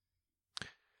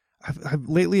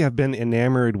 Lately I've been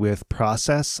enamored with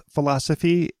process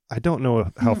philosophy. I don't know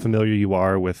how familiar you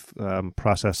are with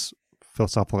process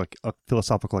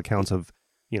philosophical accounts of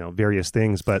various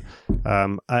things, but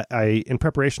I in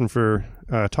preparation for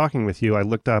talking with you, I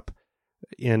looked up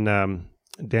in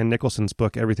Dan Nicholson's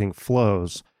book Everything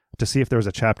Flows to see if there was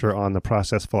a chapter on the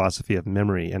process philosophy of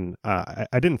memory, and I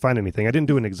didn't find anything. I didn't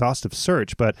do an exhaustive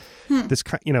search, but this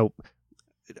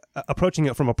approaching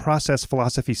it from a process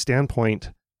philosophy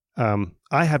standpoint.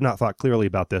 I have not thought clearly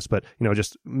about this, but,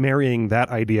 just marrying that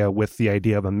idea with the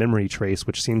idea of a memory trace,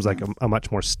 which seems like a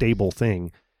much more stable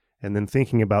thing. And then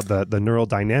thinking about the neural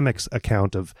dynamics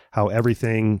account of how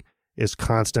everything is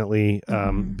constantly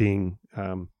being,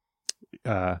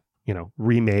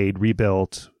 remade,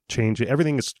 rebuilt, changed.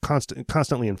 Everything is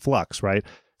constantly in flux, right?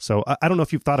 So I don't know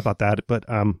if you've thought about that, but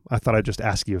I thought I'd just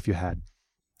ask you if you had.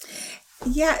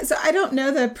 Yeah, so I don't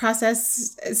know the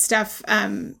process stuff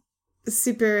I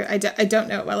don't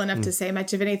know it well enough to say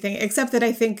much of anything, except that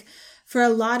I think for a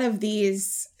lot of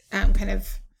these kind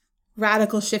of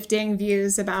radical shifting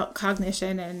views about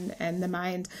cognition and the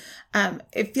mind,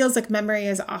 it feels like memory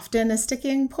is often a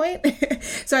sticking point.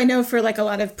 So I know for like a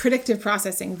lot of predictive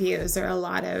processing views or a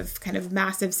lot of kind of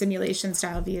massive simulation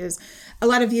style views, a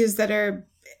lot of views that are,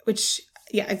 which,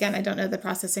 yeah, again, I don't know the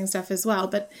processing stuff as well,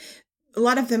 but a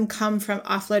lot of them come from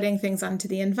offloading things onto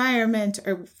the environment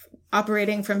or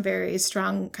operating from very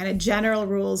strong kind of general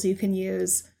rules you can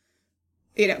use,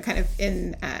 you know, kind of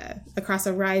in across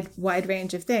a wide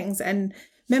range of things. And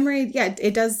memory, yeah,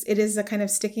 it is a kind of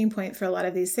sticking point for a lot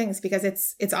of these things because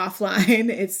it's offline,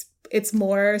 it's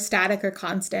more static or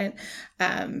constant.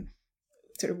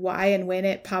 Sort of why and when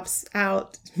it pops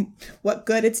out, what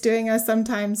good it's doing us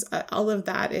sometimes, all of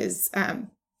that is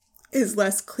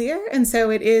less clear. And so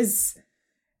it is,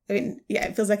 I mean, yeah,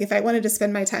 it feels like if I wanted to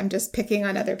spend my time just picking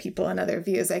on other people and other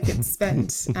views, I could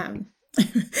spend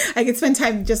I could spend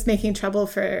time just making trouble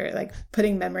for like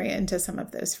putting memory into some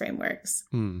of those frameworks.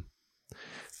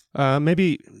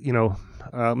 Maybe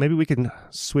we can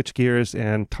switch gears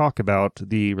and talk about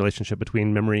the relationship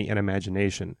between memory and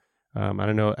imagination. I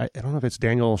don't know if it's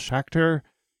Daniel Schacter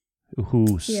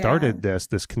who started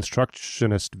this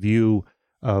constructionist view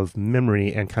of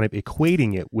memory and kind of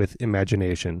equating it with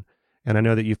imagination. And I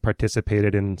know that you've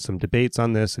participated in some debates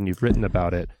on this and you've written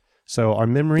about it. So are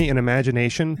memory and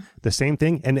imagination the same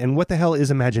thing? And what the hell is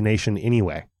imagination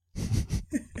anyway?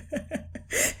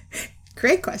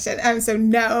 Great question. So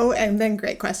no, and then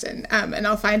great question. And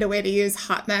I'll find a way to use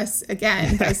hot mess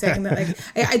again by saying that,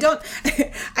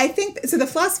 like, I think, so the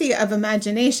philosophy of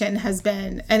imagination has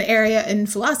been an area in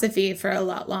philosophy for a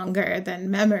lot longer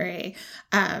than memory.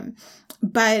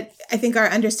 But I think our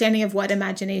understanding of what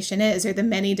imagination is, or the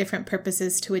many different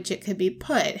purposes to which it could be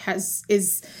put,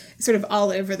 is sort of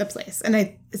all over the place.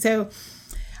 And so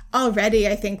already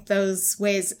I think those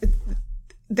ways,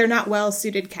 they're not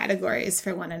well-suited categories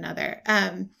for one another.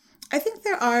 I think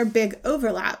there are big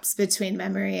overlaps between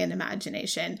memory and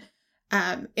imagination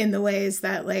in the ways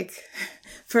that, like,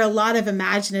 for a lot of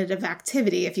imaginative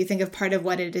activity, if you think of part of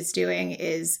what it is doing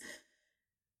is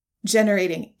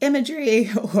generating imagery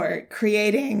or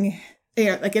creating, you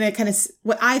know, like in a kind of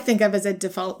what I think of as a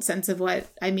default sense of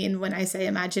what I mean when I say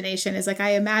imagination is like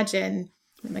I imagine,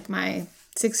 like my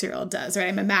 6-year-old does, right?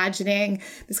 I'm imagining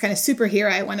this kind of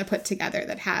superhero I want to put together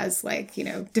that has, like, you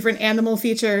know, different animal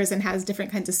features and has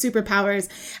different kinds of superpowers.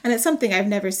 And it's something I've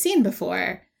never seen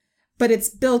before, but it's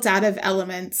built out of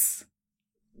elements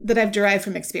that I've derived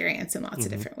from experience in lots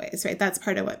of different ways, right? That's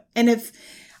part of what, and if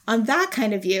on that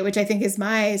kind of view, which I think is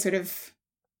my sort of,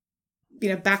 you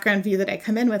know, background view that I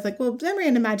come in with, like, well, memory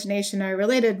and imagination are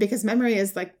related because memory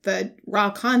is like the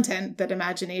raw content that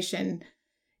imagination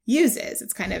uses.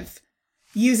 It's kind of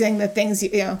using the things,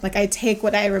 you know, like I take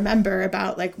what I remember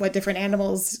about like what different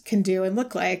animals can do and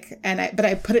look like, but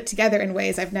I put it together in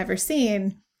ways I've never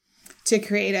seen to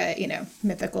create a, you know,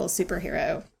 mythical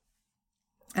superhero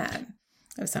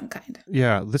of some kind.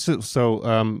 Yeah, this is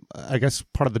so. I guess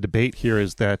part of the debate here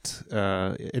is that,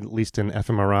 at least in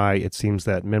fMRI, it seems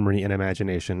that memory and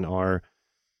imagination are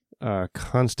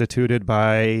constituted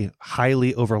by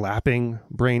highly overlapping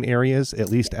brain areas, at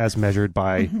least as measured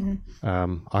by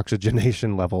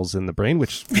oxygenation levels in the brain,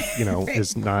 which, you know, right.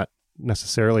 is not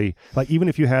necessarily, like, even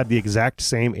if you had the exact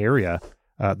same area,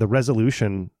 the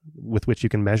resolution with which you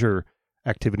can measure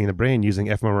activity in the brain using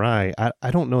fMRI,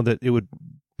 I don't know that it would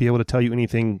be able to tell you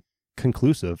anything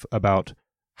conclusive about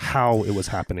how it was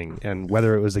happening and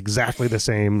whether it was exactly the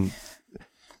same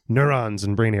neurons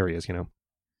and brain areas, you know?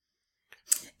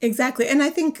 Exactly. And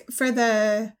I think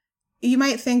you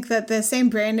might think that the same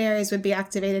brain areas would be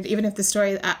activated even if the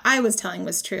story I was telling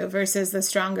was true versus the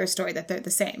stronger story that they're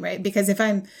the same, right? Because if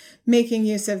I'm making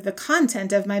use of the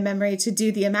content of my memory to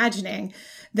do the imagining,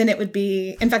 then it would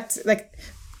be, in fact, like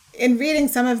in reading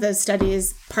some of those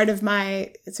studies, part of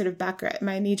my sort of background,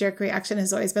 my knee-jerk reaction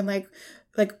has always been like,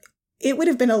 it would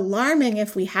have been alarming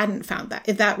if we hadn't found that,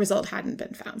 if that result hadn't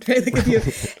been found, right? Like if you,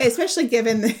 especially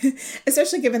given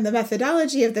the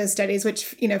methodology of those studies,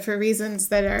 which, you know, for reasons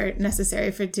that are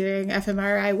necessary for doing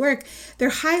fMRI work, they're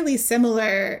highly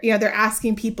similar. You know, they're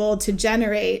asking people to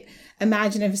generate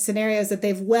imaginative scenarios that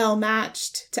they've well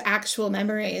matched to actual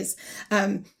memories.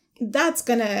 That's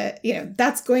going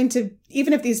to,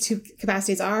 even if these two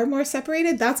capacities are more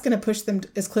separated, that's going to push them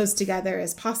as close together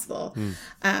as possible.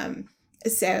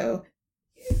 So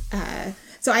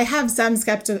I have some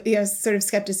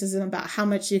skepticism about how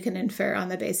much you can infer on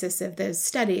the basis of those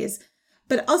studies,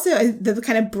 but also the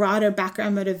kind of broader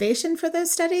background motivation for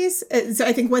those studies. So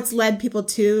I think what's led people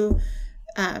to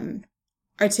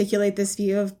articulate this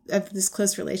view of this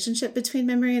close relationship between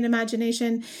memory and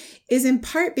imagination is in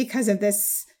part because of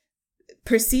this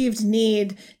perceived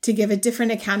need to give a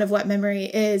different account of what memory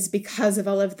is because of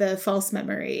all of the false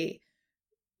memory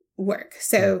work.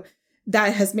 So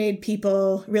that has made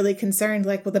people really concerned,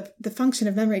 like, well, the function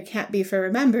of memory can't be for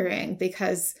remembering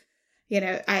because,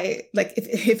 I like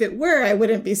if it were, I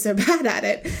wouldn't be so bad at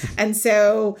it. And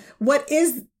so what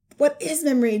is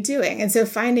memory doing? And so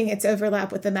finding its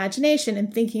overlap with imagination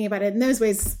and thinking about it in those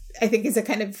ways, I think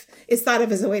is thought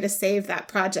of as a way to save that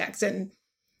project. And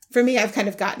for me, I've kind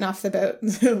of gotten off the boat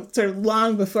sort of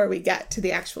long before we get to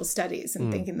the actual studies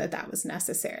and thinking that was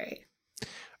necessary.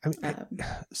 I mean,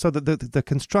 so the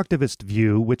constructivist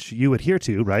view, which you adhere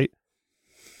to, right?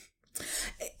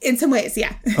 In some ways,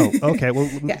 yeah. Oh, okay. Well,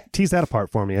 yeah. Tease that apart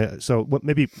for me. So,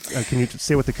 maybe can you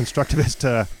say what the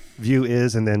constructivist view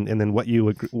is, and then what you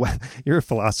agree? You're a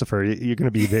philosopher. You're going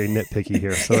to be very nitpicky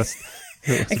here. So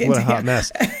what a hot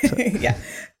mess. Yeah.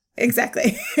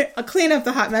 Exactly. I'll clean up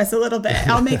the hot mess a little bit.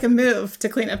 I'll make a move to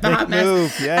clean up the hot mess.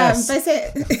 Move, yes. By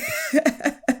saying,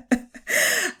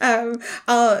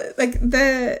 like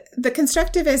the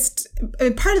constructivist,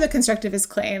 part of the constructivist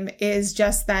claim is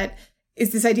just that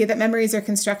is this idea that memories are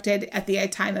constructed at the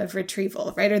time of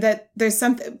retrieval, right? Or that there's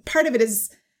something, part of it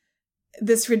is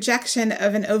this rejection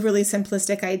of an overly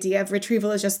simplistic idea of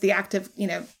retrieval as just the act of,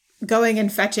 going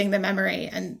and fetching the memory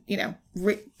and,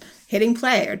 hitting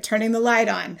play or turning the light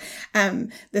on.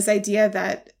 This idea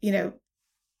that,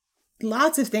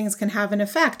 lots of things can have an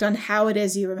effect on how it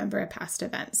is you remember a past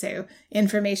event. So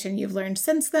information you've learned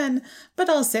since then, but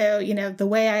also, the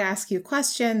way I ask you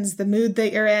questions, the mood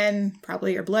that you're in,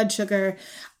 probably your blood sugar,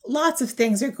 lots of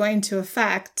things are going to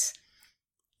affect,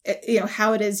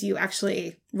 how it is you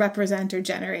actually represent or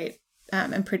generate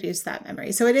and produce that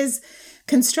memory. So it is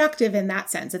constructive in that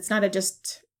sense. It's not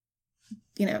just,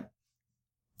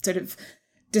 sort of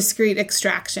discrete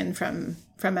extraction from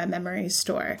a memory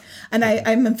store. And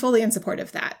I'm fully in support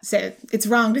of that. So it's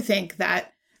wrong to think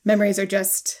that memories are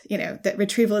just, that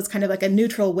retrieval is kind of like a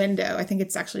neutral window. I think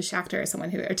it's actually Schachter,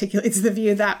 someone who articulates the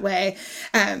view that way,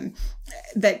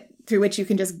 that through which you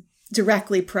can just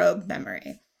directly probe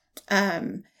memory.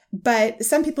 But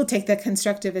some people take the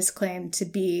constructivist claim to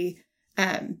be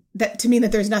that to mean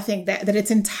that there's nothing that it's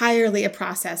entirely a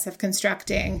process of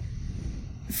constructing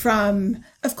from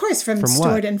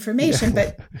stored information,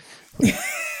 yeah. But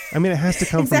I mean, it has to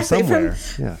come exactly, from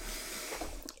somewhere.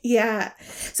 Yeah.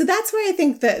 So that's where I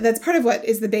think that's part of what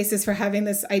is the basis for having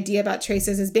this idea about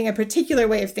traces as being a particular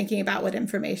way of thinking about what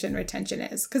information retention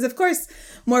is. Because, of course,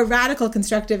 more radical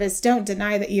constructivists don't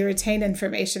deny that you retain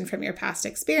information from your past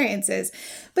experiences,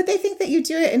 but they think that you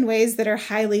do it in ways that are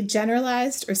highly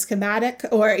generalized or schematic,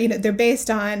 or, they're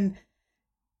based on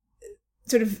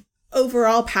sort of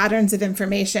overall patterns of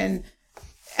information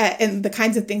and the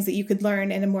kinds of things that you could learn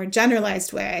in a more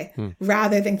generalized way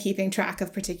rather than keeping track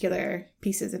of particular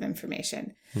pieces of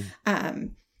information.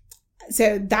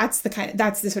 So that's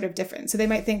the sort of difference. So they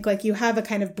might think like you have a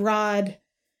kind of broad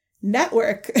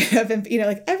network of,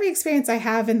 like every experience I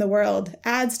have in the world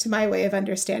adds to my way of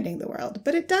understanding the world,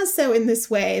 but it does so in this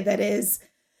way that is,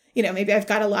 maybe I've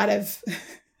got a lot of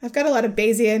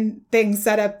Bayesian things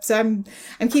set up. So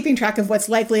I'm keeping track of what's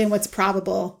likely and what's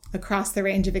probable across the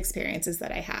range of experiences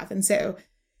that I have. And so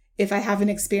if I have an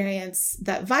experience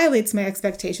that violates my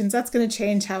expectations, that's going to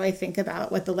change how I think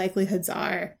about what the likelihoods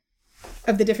are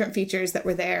of the different features that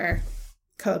were there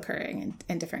co-occurring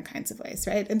in different kinds of ways,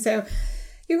 right? And so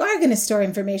you are going to store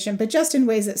information, but just in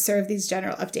ways that serve these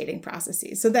general updating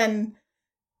processes. So then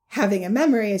having a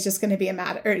memory is just going to be a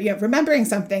matter, or, remembering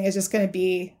something is just going to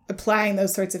be applying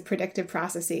those sorts of predictive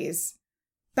processes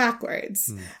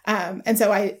backwards. And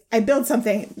so I build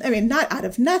something, not out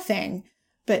of nothing,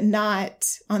 but not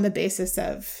on the basis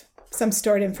of some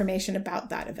stored information about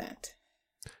that event.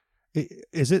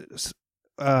 Is it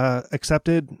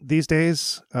accepted these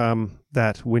days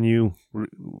that when you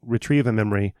retrieve a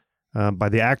memory, by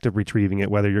the act of retrieving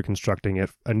it, whether you're constructing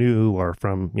it anew or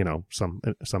from,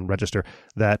 some register,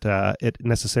 that it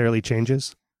necessarily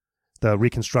changes the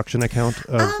reconstruction account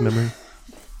of memory?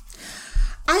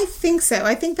 I think so.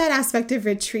 I think that aspect of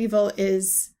retrieval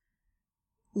is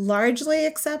largely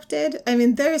accepted.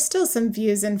 There are still some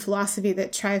views in philosophy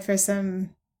that try for some,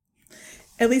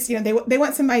 at least, they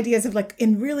want some ideas of like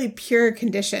in really pure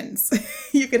conditions,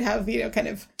 you could have, kind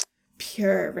of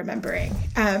pure remembering.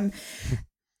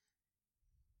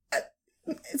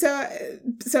 So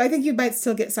I think you might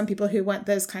still get some people who want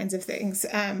those kinds of things.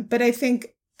 But I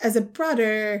think as a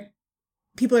broader,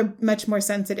 people are much more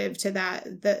sensitive to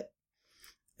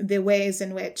the ways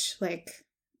in which like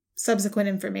subsequent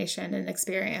information and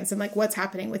experience and like what's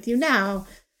happening with you now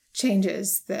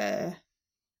changes the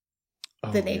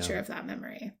nature of that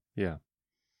memory. Yeah.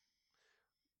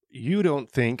 you don't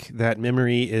think that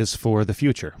memory is for the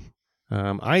future.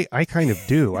 I kind of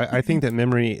do. I think that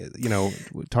memory,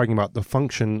 talking about the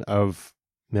function of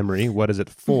memory, what is it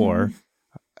for?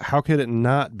 How could it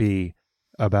not be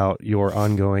about your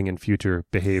ongoing and future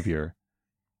behavior?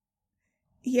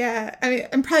 Yeah, I mean,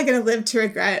 I'm probably going to live to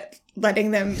regret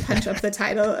letting them punch up the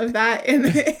title of that in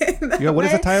that what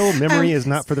is the title? Memory is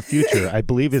not for the future, I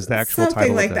believe is the actual title.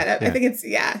 Something like that. Yeah. I think it's,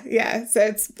 yeah. So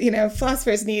it's,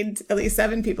 philosophers need at least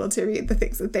 7 people to read the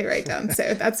things that they write down.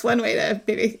 So that's one way to,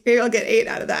 maybe I'll get 8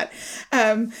 out of that.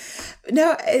 So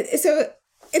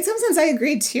in some sense, I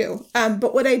agree too.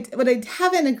 But what I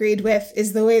haven't agreed with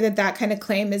is the way that kind of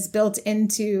claim is built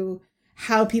into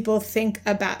how people think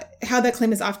about how that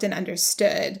claim is often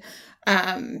understood.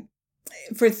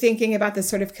 For thinking about this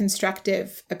sort of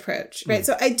constructive approach, right?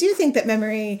 So I do think that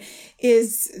memory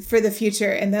is for the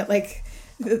future, and that like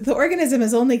the organism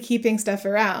is only keeping stuff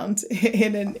around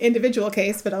in an individual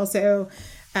case, but also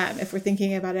if we're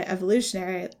thinking about it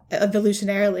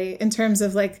evolutionarily in terms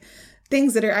of like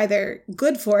things that are either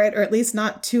good for it or at least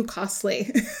not too costly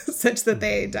such that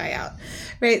they die out,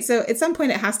 right? So at some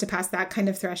point it has to pass that kind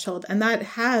of threshold, and that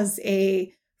has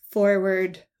a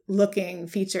forward-looking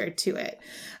feature to it.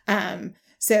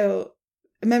 So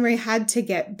memory had to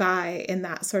get by in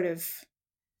that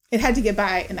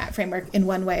framework in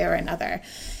one way or another.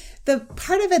 The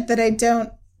part of it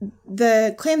that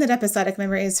the claim that episodic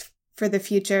memory is for the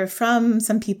future from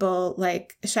some people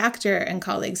like Schachter and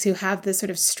colleagues who have this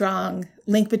sort of strong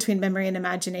link between memory and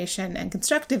imagination and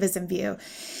constructivism view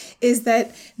is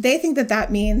that they think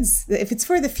that means that if it's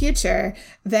for the future,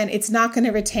 then it's not going to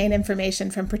retain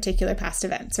information from particular past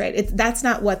events, right? That's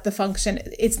not what the function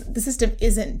is. The system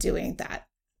isn't doing that.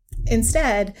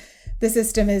 Instead, the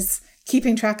system is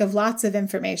keeping track of lots of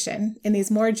information in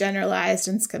these more generalized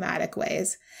and schematic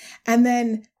ways, and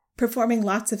then performing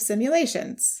lots of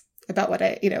simulations about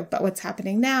about what's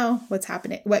happening now, what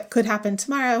could happen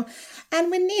tomorrow,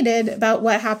 and when needed, about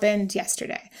what happened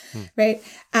yesterday, right?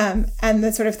 And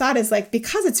the sort of thought is like,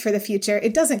 because it's for the future,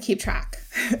 it doesn't keep track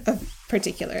of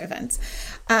particular events.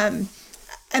 And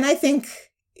I think,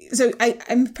 so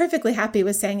I'm perfectly happy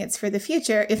with saying it's for the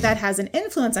future if that has an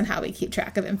influence on how we keep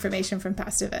track of information from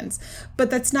past events. But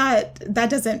that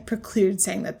doesn't preclude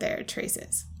saying that there are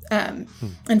traces.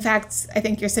 In fact, I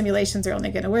think your simulations are only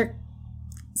going to work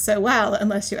so well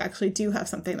unless you actually do have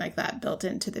something like that built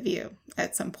into the view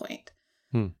at some point.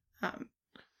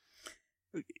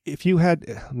 If you had,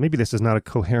 maybe this is not a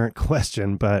coherent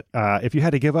question, but if you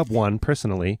had to give up one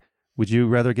personally, would you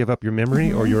rather give up your memory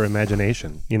or your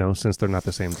imagination, since they're not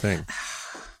the same thing?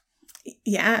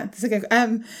 Yeah, that's a good.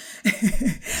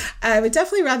 I would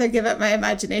definitely rather give up my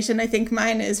imagination. I think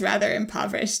mine is rather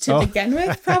impoverished to begin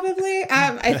with, probably.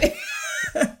 I think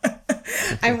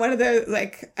I'm one of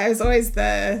the, I was always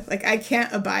I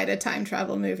can't abide a time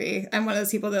travel movie. I'm one of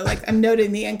those people that I'm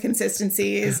noting the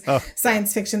inconsistencies.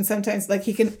 Science fiction sometimes,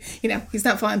 he can, he's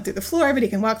not falling through the floor, but he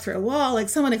can walk through a wall.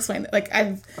 Someone explain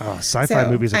that. Sci-fi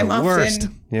movies are the worst.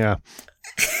 Yeah.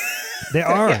 They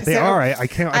are. They are. I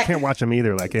can't watch them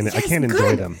either. I can't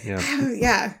enjoy them.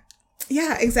 Yeah.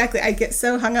 Yeah, exactly. I get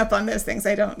so hung up on those things.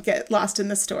 I don't get lost in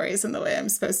the stories in the way I'm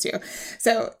supposed to.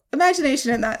 So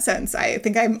imagination in that sense, I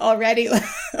think I'm already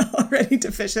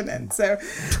deficient in. So,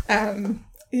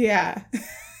 yeah.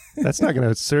 That's not going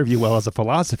to serve you well as a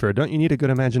philosopher. Don't you need a good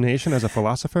imagination as a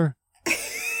philosopher?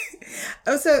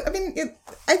 I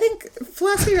think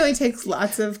philosophy really takes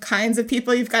lots of kinds of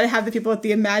people. You've got to have the people with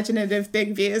the imaginative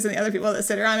big views and the other people that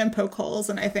sit around and poke holes.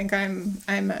 And I think I'm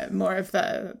more of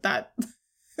that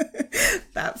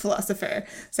philosopher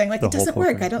saying it doesn't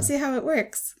work. I don't see how it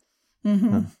works. Mm-hmm.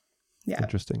 Huh. Yeah.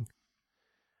 Interesting.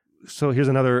 So here's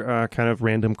another kind of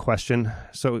random question.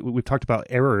 So we've talked about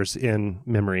errors in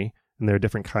memory, and there are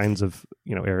different kinds of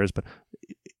errors, but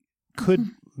could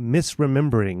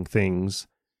misremembering things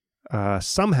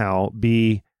somehow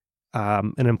be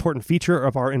an important feature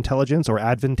of our intelligence or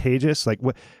advantageous?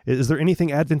 Is there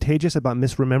anything advantageous about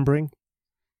misremembering?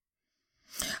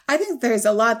 I think there's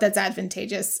a lot that's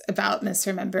advantageous about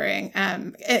misremembering,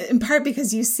 in part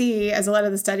because you see, as a lot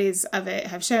of the studies of it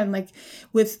have shown,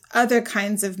 with other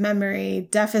kinds of memory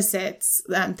deficits,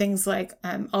 things like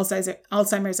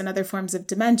Alzheimer's and other forms of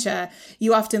dementia,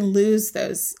 you often lose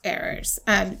those errors.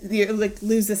 You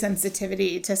lose the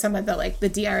sensitivity to some of the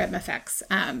DRM effects.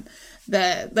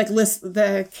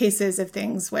 The cases of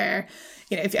things where,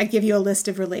 if I give you a list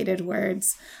of related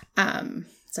words,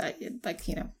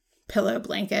 pillow,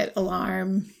 blanket,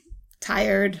 alarm,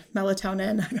 tired,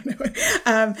 melatonin, I don't know.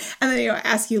 And then,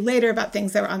 ask you later about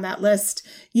things that were on that list,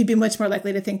 you'd be much more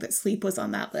likely to think that sleep was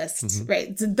on that list,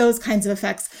 right? So those kinds of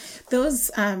effects,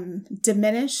 those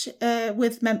diminish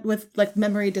with like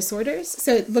memory disorders.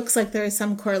 So it looks like there is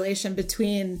some correlation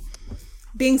between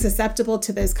being susceptible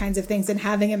to those kinds of things and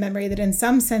having a memory that in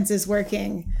some sense is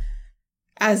working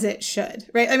as it should,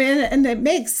 right? I mean, and it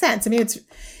makes sense. I mean, it's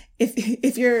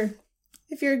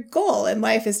if your goal in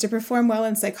life is to perform well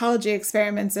in psychology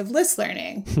experiments of list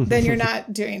learning, then you're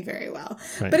not doing very well.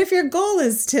 Right. But if your goal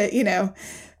is to,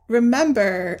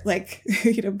 remember, like,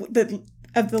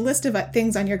 of the list of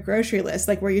things on your grocery list,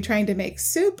 like, were you trying to make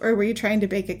soup or were you trying to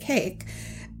bake a cake?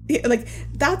 Like,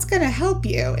 that's going to help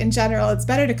you in general. It's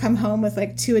better to come home with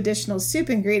like 2 additional soup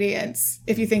ingredients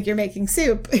if you think you're making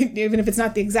soup, even if it's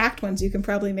not the exact ones you can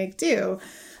probably make do.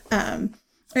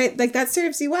 Right? Like, that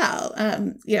serves you well.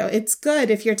 It's good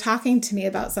if you're talking to me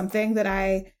about something that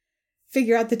I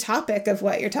figure out the topic of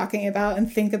what you're talking about and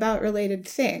think about related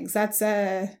things. That's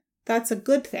a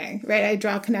good thing, right? I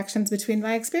draw connections between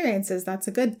my experiences. That's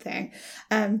a good thing.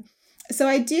 So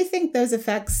I do think those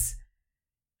effects,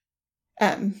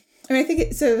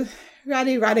 so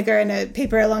Roddy Rodiger in a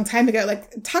paper a long time ago,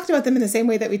 like, talked about them in the same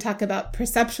way that we talk about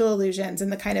perceptual illusions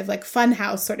and the kind of like fun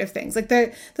house sort of things. Like,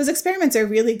 those experiments are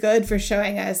really good for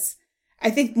showing us,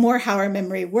 I think, more how our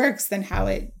memory works than how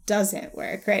it doesn't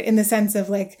work, right? In the sense of,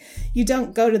 like, you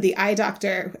don't go to the eye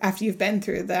doctor after you've been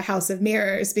through the house of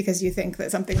mirrors because you think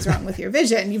that something's wrong with your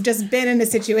vision. You've just been in a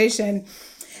situation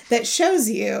that shows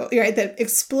you, right, that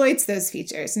exploits those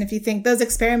features. And if you think those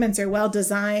experiments are well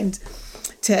designed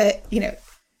to,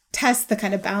 test the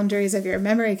kind of boundaries of your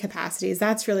memory capacities,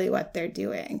 that's really what they're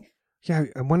doing. Yeah,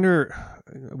 I wonder,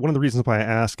 one of the reasons why I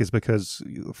ask is because,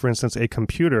 for instance, a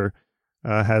computer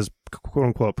has quote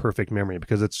unquote perfect memory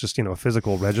because it's just, a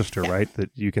physical register, right, that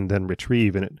you can then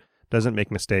retrieve and it doesn't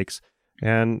make mistakes.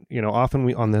 And,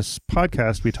 often on this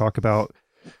podcast, we talk about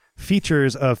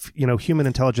features of, human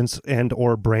intelligence and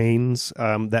or brains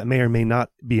that may or may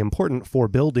not be important for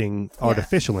building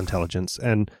artificial intelligence.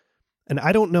 And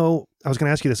I don't know, I was going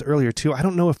to ask you this earlier too, I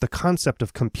don't know if the concept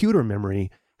of computer memory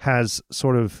has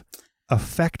sort of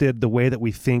affected the way that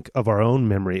we think of our own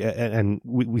memory. And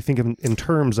we think of in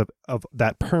terms of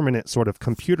that permanent sort of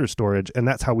computer storage, and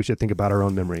that's how we should think about our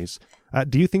own memories.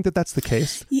 Do you think that that's the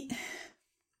case?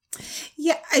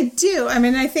 Yeah, I do. I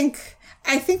mean, I think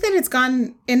that it's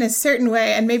gone in a certain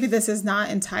way, and maybe this is not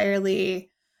entirely...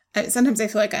 Sometimes I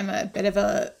feel like I'm a bit of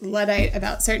a Luddite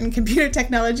about certain computer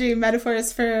technology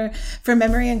metaphors for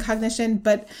memory and cognition.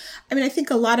 But I mean, I think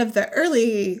a lot of the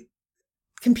early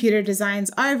computer designs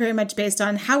are very much based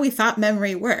on how we thought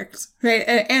memory worked, right?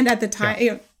 And at the time,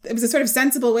 it was a sort of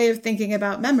sensible way of thinking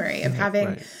about memory, of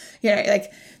having,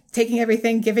 like taking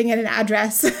everything, giving it an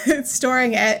address,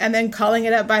 storing it, and then calling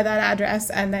it up by that address.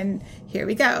 And then here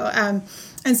we go.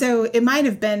 And so it might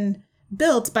have been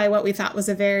built by what we thought was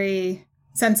a very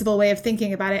sensible way of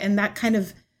thinking about it. And that kind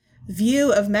of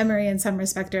view of memory in some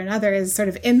respect or another is sort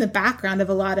of in the background of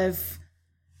a lot of,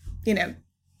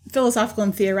 philosophical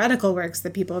and theoretical works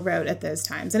that people wrote at those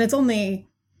times. And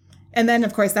then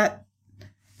of course that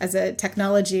as a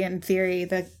technology and theory,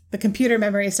 the computer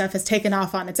memory stuff has taken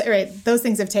off on its, right? Those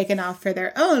things have taken off for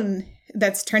their own.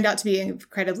 That's turned out to be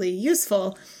incredibly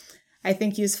useful. I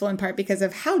think useful in part because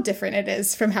of how different it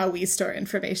is from how we store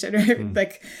information, right?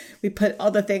 Like, we put all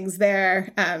the things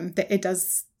there that it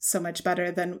does so much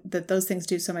better that those things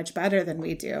do so much better than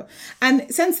we do.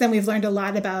 And since then, we've learned a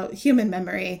lot about human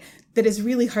memory that is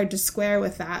really hard to square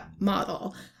with that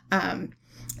model.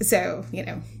 So,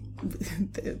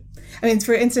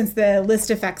 for instance, the list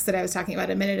effects that I was talking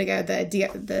about a minute ago,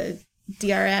 the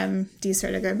DRM,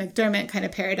 Diesterdinger-McDermott kind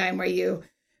of paradigm where you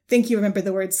think you remember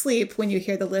the word sleep when you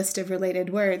hear the list of related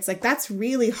words, like, that's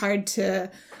really hard to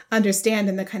understand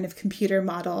in the kind of computer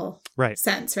model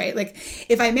sense, right? Like,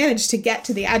 if I manage to get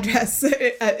to the address,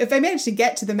 if I manage to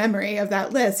get to the memory of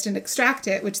that list and extract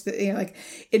it, which,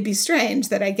 it'd be strange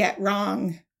that I get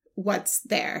wrong what's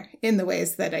there in the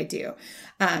ways that I do.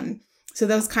 So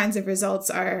those kinds of results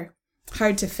are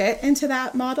hard to fit into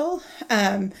that model.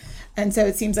 And so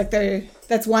it seems like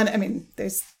that's one,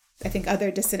 there's, I think,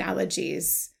 other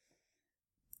disanalogies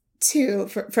too,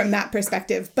 from that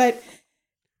perspective. But,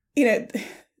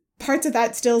 parts of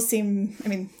that still seem,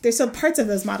 there's still parts of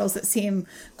those models that seem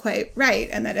quite right.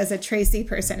 And that as a Tracy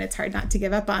person, it's hard not to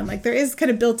give up on. Like, there is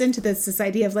kind of built into this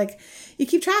idea of, like, you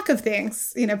keep track of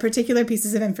things, particular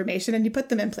pieces of information, and you put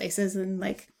them in places. And,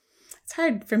 like, it's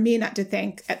hard for me not to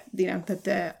think, that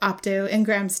the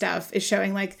Opto-Ingram stuff is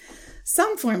showing, like,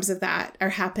 some forms of that are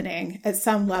happening at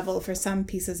some level for some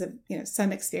pieces of,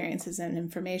 some experiences and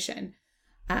information.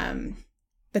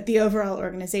 But the overall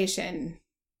organization,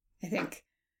 I think,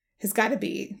 has got to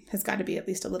be at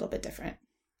least a little bit different.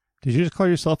 Did you just call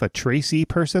yourself a Tracy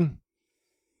person?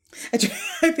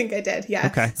 I think I did. Yeah.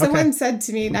 Okay. Someone said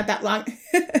to me not that long,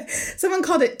 someone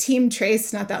called it Team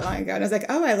Trace not that long ago. And I was like,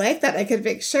 oh, I like that. I could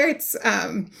make shirts.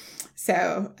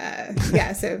 So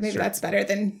maybe Sure. that's better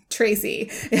than Tracy.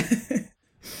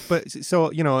 But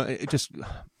so, just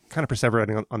kind of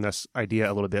perseverating on this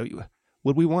idea a little bit,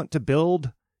 would we want to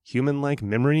build human-like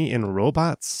memory in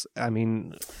robots? I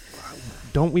mean,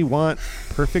 don't we want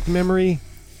perfect memory,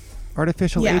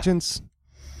 artificial agents?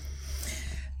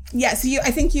 Yeah, so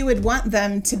I think you would want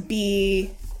them to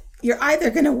be, you're either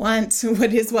going to want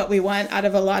what we want out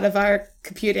of a lot of our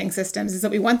computing systems is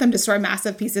that we want them to store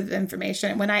massive pieces of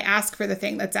information. When I ask for the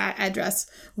thing that's at address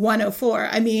 104,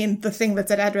 I mean the thing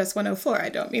that's at address 104. I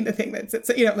don't mean the thing that's,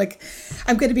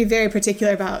 I'm going to be very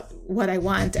particular about what I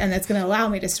want, and it's going to allow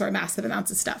me to store massive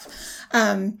amounts of stuff.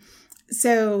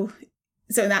 So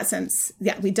in that sense,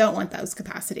 we don't want those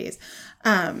capacities.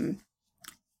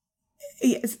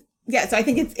 Yeah, so I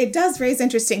think it does raise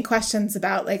interesting questions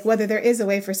about like whether there is a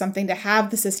way for something to have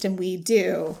the system we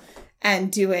do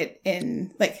and do it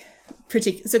in like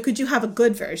particular. So could you have a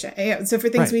good version? So for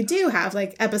things we do have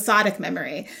like episodic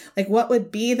memory, like what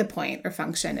would be the point or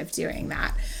function of doing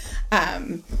that?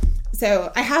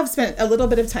 So I have spent a little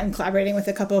bit of time collaborating with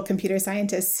a couple of computer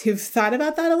scientists who've thought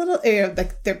about that a little.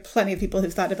 Like there are plenty of people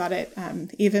who've thought about it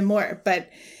even more, but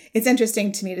it's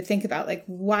interesting to me to think about like,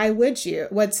 why would you?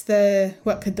 What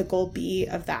could the goal be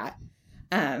of that?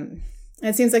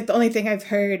 It seems like the only thing I've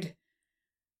heard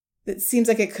that seems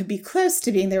like it could be close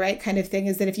to being the right kind of thing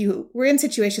is that if you were in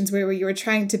situations where you were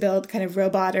trying to build kind of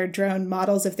robot or drone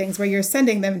models of things where you're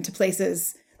sending them to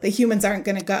places that humans aren't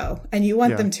going to go and you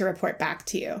want them to report back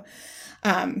to you,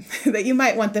 that you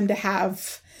might want them to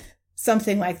have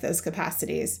something like those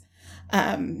capacities.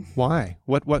 Why?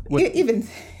 What even...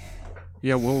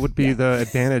 Yeah, what would be the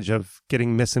advantage of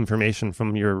getting misinformation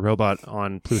from your robot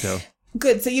on Pluto?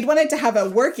 Good. So you'd want it to have a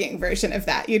working version of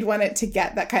that. You'd want it to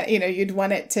get that kind of, you'd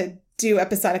want it to do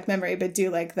episodic memory, but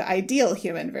do like the ideal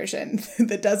human version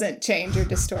that doesn't change or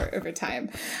distort over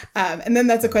time. And then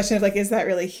that's a question of like, is that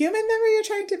really human memory you're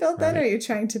trying to build then? Or are you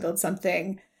trying to build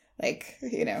something like,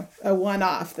 a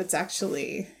one-off that's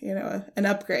actually, an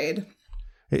upgrade?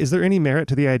 Is there any merit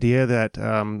to the idea that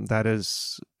that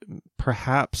is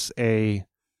perhaps a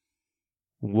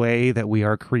way that we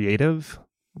are creative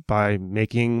by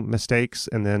making mistakes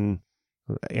and then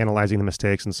analyzing the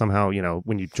mistakes and somehow,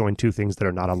 when you join two things that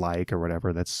are not alike or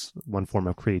whatever, that's one form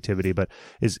of creativity. But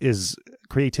is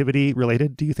creativity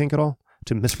related, do you think, at all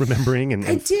to misremembering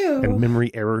and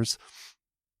memory errors?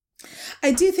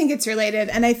 I do think it's related.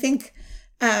 And I think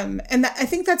I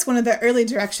think that's one of the early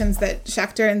directions that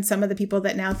Schechter and some of the people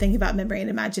that now think about memory and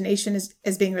imagination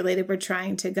as being related were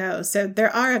trying to go. So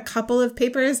there are a couple of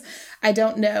papers. I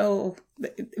don't know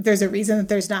if there's a reason that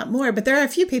there's not more, but there are a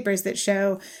few papers that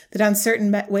show that on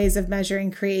certain ways of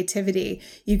measuring creativity,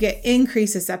 you get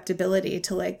increased susceptibility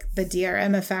to like the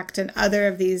DRM effect and other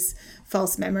of these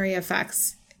false memory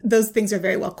effects. Those things are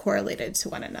very well correlated to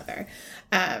one another.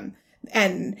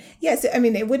 And yes, I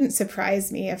mean, it wouldn't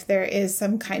surprise me if there is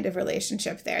some kind of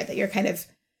relationship there that you're sort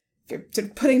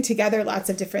of putting together lots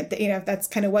of different, if that's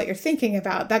kind of what you're thinking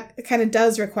about, that kind of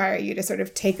does require you to sort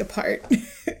of take apart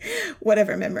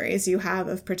whatever memories you have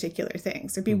of particular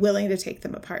things or be willing to take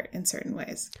them apart in certain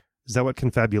ways. Is that what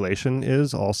confabulation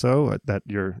is also? That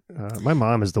my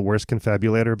mom is the worst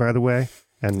confabulator, by the way.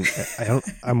 And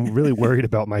I'm really worried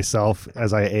about myself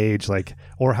as I age,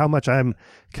 or how much I'm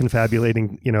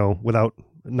confabulating, without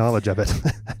knowledge of it.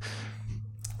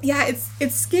 Yeah,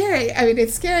 it's scary. I mean,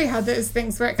 it's scary how those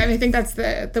things work. I mean, I think that's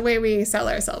the way we sell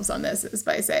ourselves on this is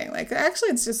by saying actually,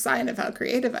 it's just a sign of how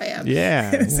creative I am.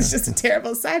 Yeah. This is just a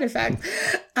terrible side effect.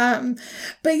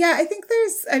 But yeah, I think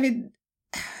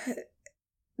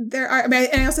there are, and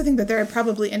I also think that there are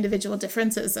probably individual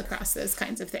differences across those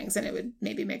kinds of things. And it would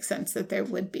maybe make sense that there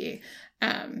would be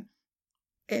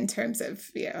in terms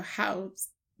of, how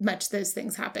much those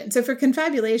things happen. So for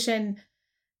confabulation,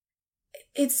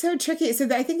 it's so tricky. So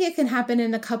I think it can happen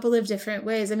in a couple of different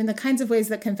ways. I mean, the kinds of ways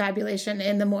that confabulation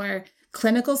in the more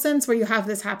clinical sense, where you have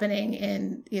this happening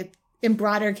in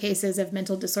broader cases of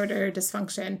mental disorder or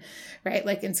dysfunction, right?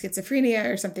 Like in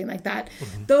schizophrenia or something like that.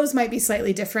 Mm-hmm. Those might be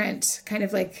slightly different, kind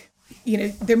of like,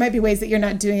 there might be ways that you're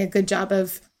not doing a good job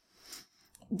of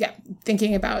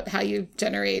thinking about how you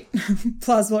generate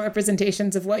plausible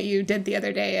representations of what you did the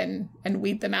other day and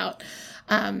weed them out.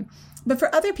 But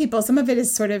for other people, some of it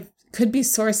is could be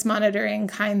source monitoring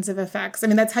kinds of effects. I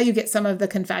mean, that's how you get some of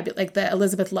the like the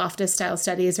Elizabeth Loftus style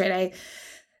studies, right?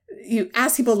 you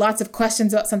ask people lots of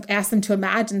questions about something, ask them to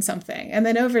imagine something. And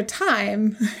then over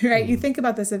time, right, you think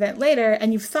about this event later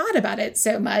and you've thought about it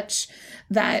so much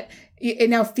that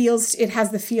it now feels, it has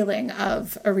the feeling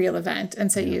of a real event.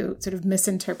 And so you sort of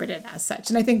misinterpret it as such.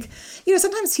 And I think,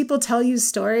 sometimes people tell you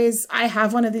stories. I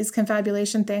have one of these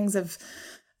confabulation things of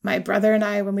my brother and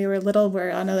I, when we were little,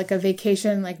 were on a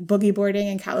vacation, boogie boarding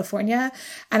in California.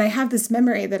 And I have this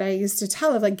memory that I used to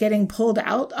tell of getting pulled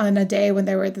out on a day when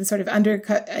there were the sort of the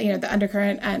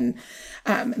undercurrent and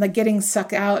getting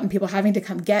sucked out and people having to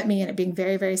come get me and it being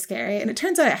very, very scary. And it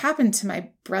turns out it happened to my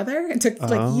brother. It took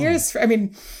years.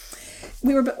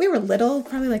 We were little,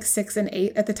 probably 6 and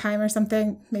 8 at the time or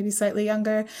something, maybe slightly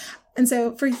younger. And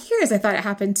so for years, I thought it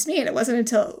happened to me. And it wasn't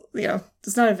until,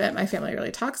 it's not an event my family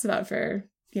really talks about for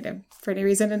any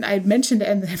reason. And I mentioned it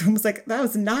and everyone was like, that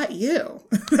was not you.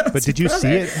 But did you see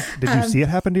it? Did you see it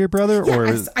happen to your brother? Yeah, or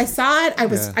I saw it.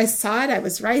 I saw it. I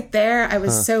was right there. I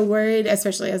was so worried,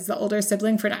 especially as the older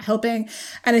sibling, for not helping.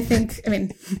 And I think,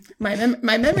 my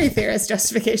memory theorist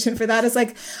justification for that is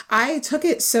I took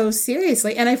it so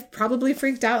seriously and I probably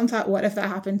freaked out and thought, what if that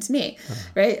happened to me?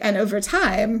 Right. And over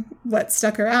time, what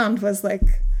stuck around was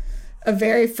a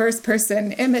very first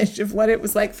person image of what it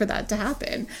was like for that to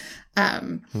happen.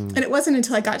 And it wasn't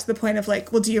until I got to the point of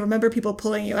well, do you remember people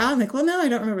pulling you out? I'm well, no, I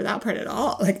don't remember that part at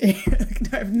all. I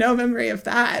have no memory of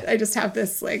that. I just have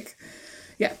this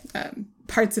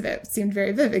parts of it seemed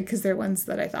very vivid because they're ones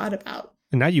that I thought about.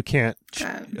 And now you can't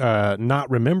not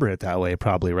remember it that way,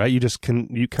 probably, right? You just kind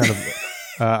of,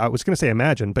 I was going to say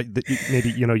imagine, but maybe,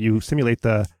 you simulate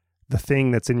the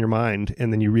thing that's in your mind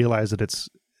and then you realize that it's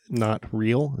not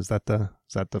real. Is that the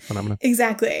phenomenon?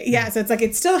 Exactly. Yeah. So it's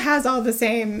it still has all the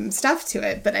same stuff to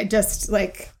it, but I just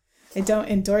I don't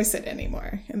endorse it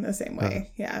anymore in the same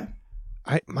way. Yeah.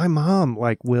 My mom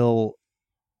will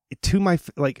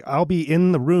I'll be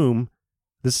in the room.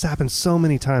 This has happened so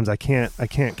many times. I can't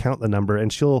count the number,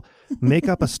 and she'll make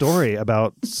up a story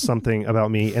about something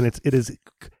about me, and it is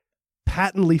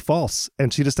patently false.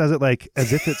 And she just does it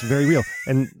as if it's very real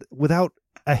and without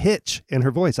a hitch in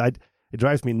her voice. It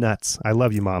drives me nuts. I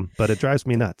love you, Mom, but it drives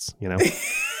me nuts,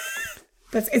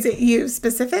 Is it you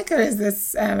specific, or is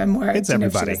this a more? It's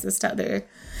everybody. It's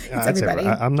everybody.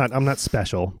 I'm not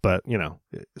special, but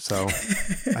so.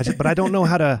 But I don't know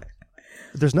how to.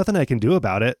 There's nothing I can do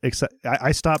about it except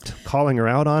I stopped calling her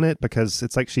out on it because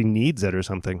it's she needs it or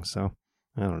something. So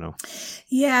I don't know.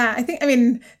 Yeah, I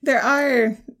think. There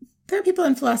are people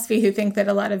in philosophy who think that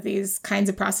a lot of these kinds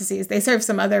of processes they serve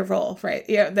some other role, right?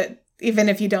 That. Even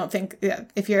if you don't think,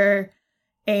 if your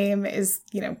aim is,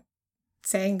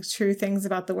 saying true things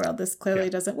about the world, this clearly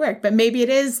doesn't work. But maybe it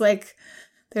is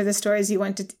they're the stories you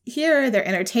want to hear. They're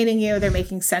entertaining you. They're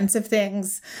making sense of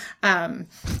things. There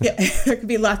could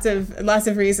be lots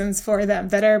of reasons for them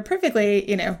that are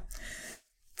perfectly,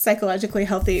 psychologically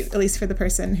healthy, at least for the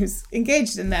person who's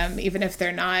engaged in them, even if they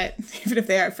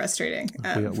are frustrating.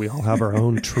 We all have our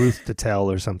own truth to tell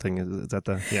or something. Is that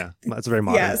that's very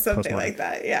modern. Yeah, something like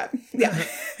that. Yeah. Yeah.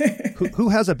 Who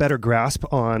has a better grasp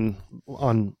on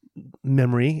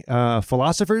memory?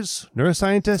 Philosophers,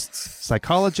 neuroscientists,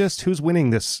 psychologists? Who's winning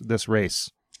this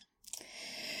race?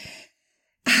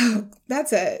 Oh,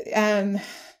 that's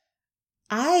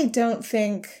I don't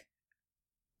think,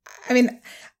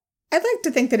 I'd like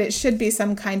to think that it should be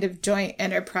some kind of joint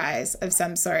enterprise of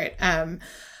some sort.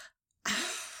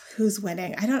 Who's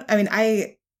winning? I'm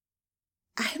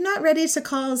not ready to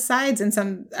call sides in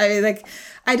some, I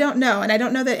don't know. And I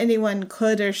don't know that anyone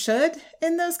could or should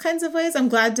in those kinds of ways. I'm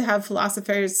glad to have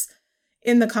philosophers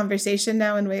in the conversation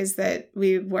now in ways that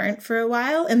we weren't for a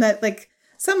while. And that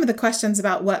some of the questions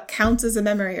about what counts as a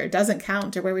memory or doesn't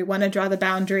count or where we want to draw the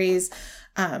boundaries,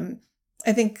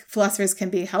 I think philosophers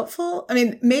can be helpful.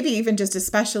 Maybe even just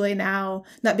especially now,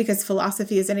 not because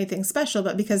philosophy is anything special,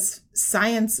 but because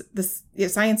science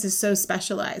is so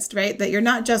specialized, right? That you're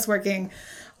not just working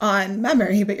on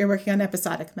memory, but you're working on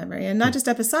episodic memory, and not just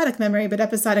episodic memory, but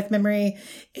episodic memory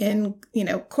in,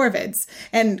 corvids,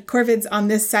 and corvids on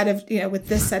this set of, with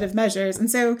this set of measures.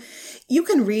 And so you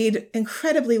can read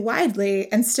incredibly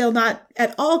widely and still not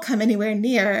at all come anywhere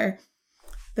near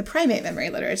the primate memory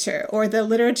literature or the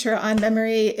literature on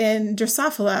memory in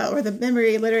Drosophila or the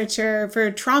memory literature for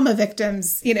trauma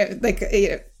victims,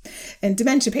 and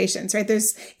dementia patients, right?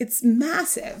 It's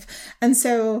massive. And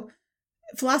so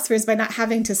philosophers, by not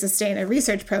having to sustain a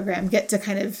research program, get to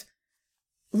kind of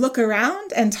look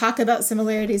around and talk about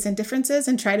similarities and differences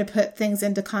and try to put things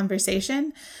into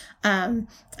conversation. And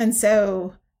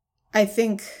so I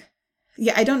think,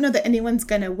 I don't know that anyone's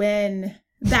going to win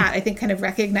that, I think kind of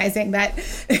recognizing that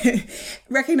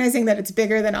it's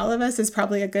bigger than all of us is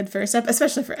probably a good first step,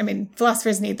 especially for, I mean,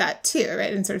 philosophers need that too,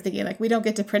 right? And sort of thinking like, we don't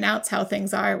get to pronounce how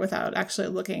things are without actually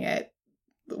looking at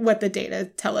what the data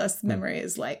tell us memory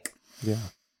is like. Yeah.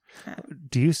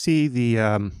 Do you see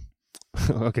the,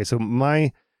 okay, so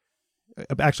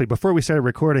actually, before we started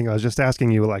recording, I was just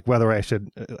asking you like whether I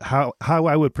should, how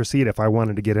I would proceed if I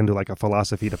wanted to get into like a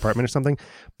philosophy department or something.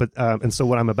 But, and so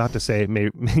what I'm about to say may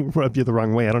rub you the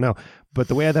wrong way. I don't know. But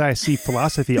the way that I see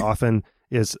philosophy often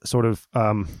is sort of,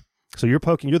 so you're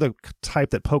the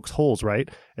type that pokes holes, right?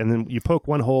 And then you poke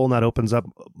one hole and that opens up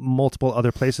multiple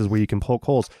other places where you can poke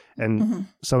holes. And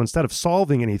so instead of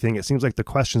solving anything, it seems like the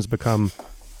questions become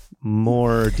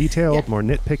more detailed, more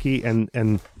nitpicky,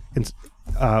 and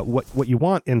what you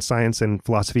want in science and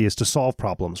philosophy is to solve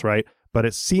problems, right? But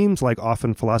it seems like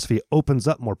often philosophy opens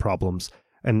up more problems.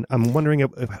 And I'm wondering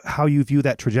if how you view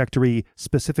that trajectory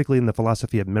specifically in the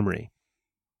philosophy of memory.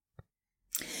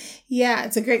 Yeah,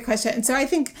 it's a great question. And so I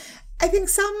think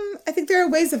there are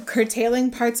ways of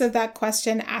curtailing parts of that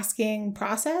question asking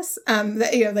process,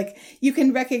 that, you know, like you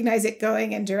can recognize it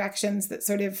going in directions that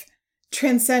sort of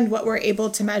transcend what we're able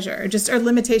to measure, or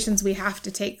limitations we have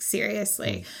to take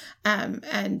seriously.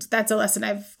 And that's a lesson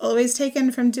I've always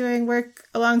taken from doing work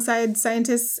alongside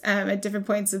scientists at different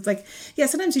points. It's like, yeah,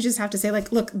 sometimes you just have to say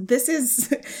like, look,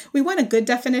 we want a good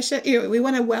definition. You know, we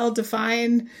want to well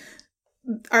define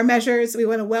our measures. We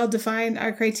want to well define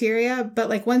our criteria. But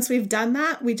like, once we've done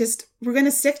that, we're going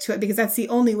to stick to it because that's the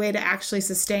only way to actually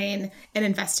sustain an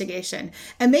investigation.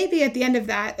 And maybe at the end of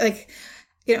that, like,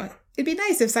 you know, it'd be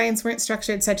nice if science weren't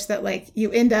structured such that like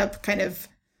you end up kind of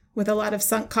with a lot of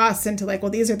sunk costs into like,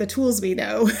 well, these are the tools we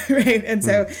know, right? And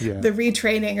so the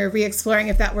retraining or re-exploring,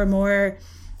 if that were more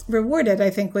rewarded, I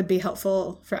think would be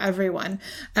helpful for everyone.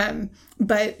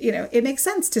 But, you know, it makes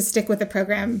sense to stick with a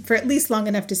program for at least long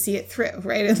enough to see it through,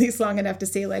 right? At least long enough to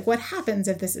see like what happens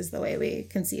if this is the way we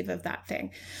conceive of that thing.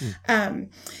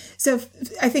 So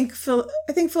I think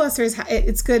philosophers,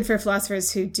 it's good for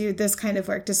philosophers who do this kind of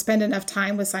work to spend enough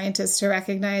time with scientists to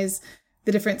recognize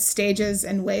the different stages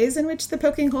and ways in which the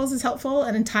poking holes is helpful,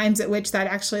 and in times at which that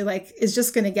actually like is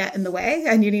just going to get in the way,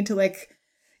 and you need to like,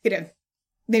 you know,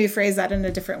 maybe phrase that in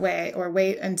a different way or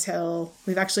wait until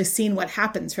we've actually seen what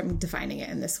happens from defining it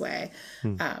in this way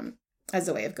as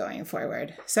a way of going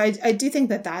forward. So I do think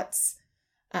that's,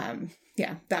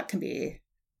 that can be,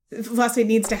 philosophy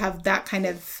needs to have that kind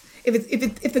of,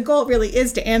 if the goal really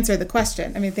is to answer the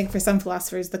question, I mean, I think for some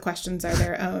philosophers, the questions are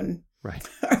their own,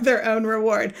 are their own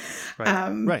reward.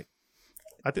 Right.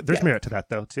 There's merit to that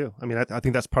though, too. I mean, I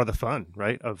think that's part of the fun,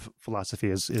 right, of philosophy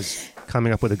is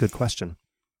coming up with a good question.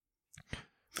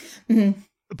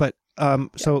 But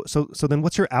so then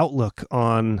what's your outlook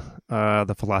on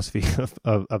the philosophy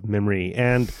of memory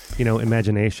and, you know,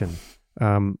 imagination?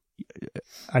 You're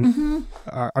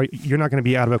not going to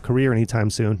be out of a career anytime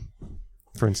soon,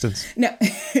 for instance? No.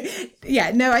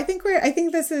 No, I think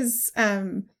this is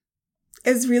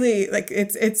really like,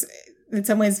 it's in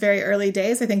some ways very early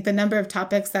days. I think the number of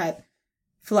topics that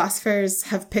philosophers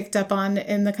have picked up on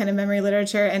in the kind of memory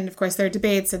literature, and of course their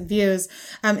debates and views,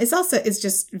 is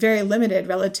just very limited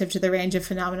relative to the range of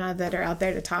phenomena that are out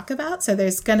there to talk about. So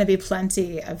there's going to be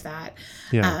plenty of that.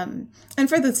 And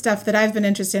for the stuff that I've been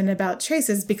interested in about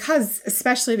traces,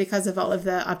 especially because of all of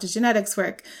the optogenetics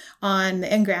work on the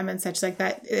engram and such like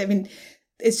that, I mean,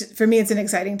 for me, it's an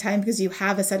exciting time because you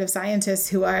have a set of scientists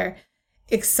who are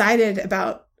excited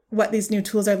about what these new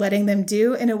tools are letting them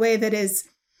do in a way that is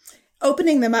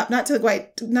opening them up, not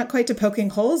quite to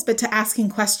poking holes, but to asking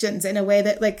questions in a way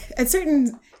that, like, at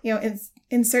certain, you know,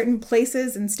 in certain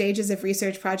places and stages of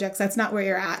research projects, that's not where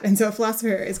you're at. And so a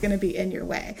philosopher is going to be in your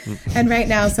way. And right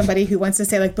now, somebody who wants to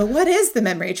say like, but what is the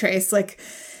memory trace? Like,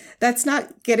 that's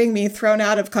not getting me thrown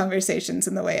out of conversations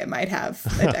in the way it might have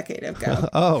a decade ago.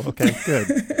 Oh, okay.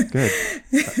 Good.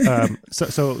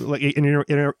 So like in your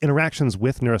interactions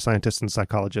with neuroscientists and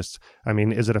psychologists, I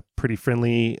mean, is it a pretty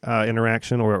friendly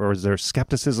interaction, or is there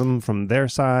skepticism from their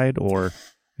side, or,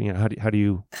 you know, how do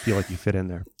you feel like you fit in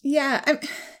there? Yeah,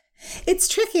 it's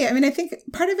tricky. I mean, I think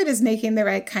part of it is making the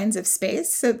right kinds of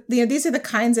space. So, you know, these are the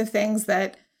kinds of things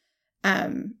that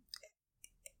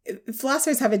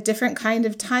philosophers have a different kind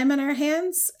of time on our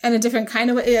hands and a different kind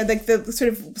of, you know, like the sort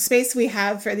of space we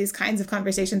have for these kinds of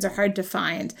conversations are hard to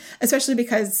find, especially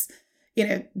because, you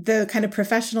know, the kind of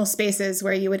professional spaces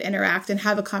where you would interact and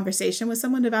have a conversation with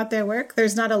someone about their work,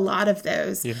 there's not a lot of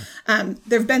those. There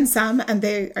have been some, and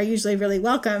they are usually really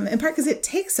welcome, in part because it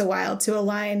takes a while to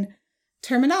align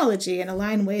terminology and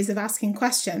align ways of asking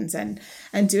questions and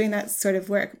doing that sort of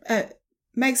work.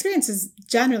 My experience has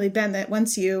generally been that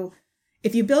once you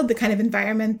if you build the kind of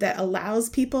environment that allows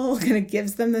people, kind of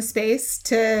gives them the space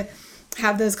to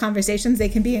have those conversations, they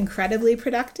can be incredibly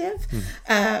productive.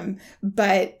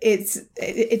 But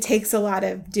it takes a lot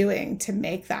of doing to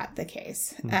make that the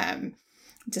case.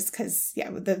 Just because,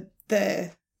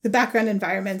 the background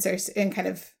environments are and kind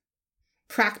of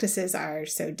practices are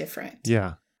so different.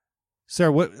 Yeah.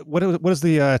 Sarah, what is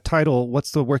the title?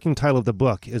 What's the working title of the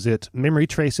book? Is it Memory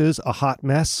Traces, A Hot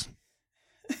Mess?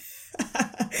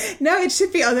 No, it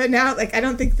should be. Although now, I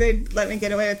don't think they'd let me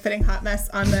get away with putting "hot mess"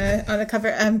 on the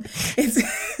cover. It's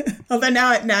although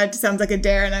now it sounds like a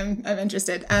dare, and I'm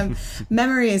interested.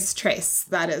 Memories Trace.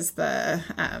 That is the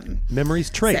Memories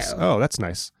Trace. So, oh, that's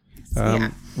nice.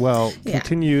 Yeah. Well,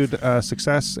 continued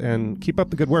success and keep up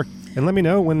the good work. And let me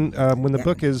know when the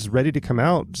book is ready to come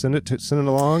out. Send it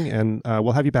along, and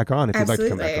we'll have you back on if you'd like to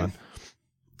come back on.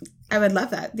 I would love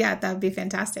that. Yeah, that would be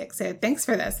fantastic. So thanks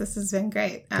for this. This has been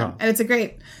great. And it's a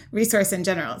great resource in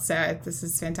general. So this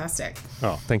is fantastic.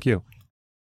 Oh, thank you.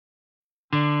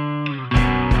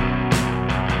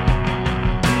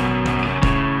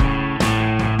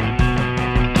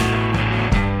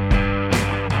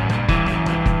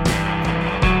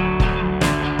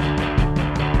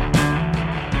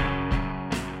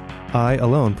 I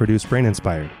alone produce Brain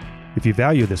Inspired. If you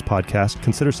value this podcast,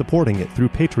 consider supporting it through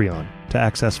Patreon to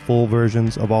access full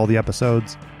versions of all the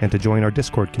episodes and to join our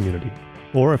Discord community.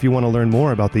 Or if you want to learn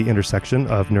more about the intersection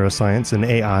of neuroscience and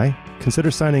AI, consider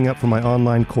signing up for my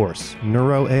online course,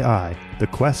 Neuro AI, The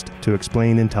Quest to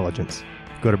Explain Intelligence.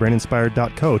 Go to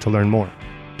braininspired.co to learn more.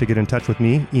 To get in touch with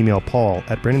me, email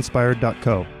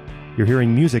paul@braininspired.co. You're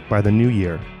hearing music by The New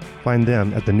Year. Find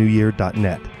them at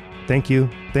thenewyear.net. Thank you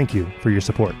for your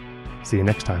support. See you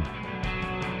next time.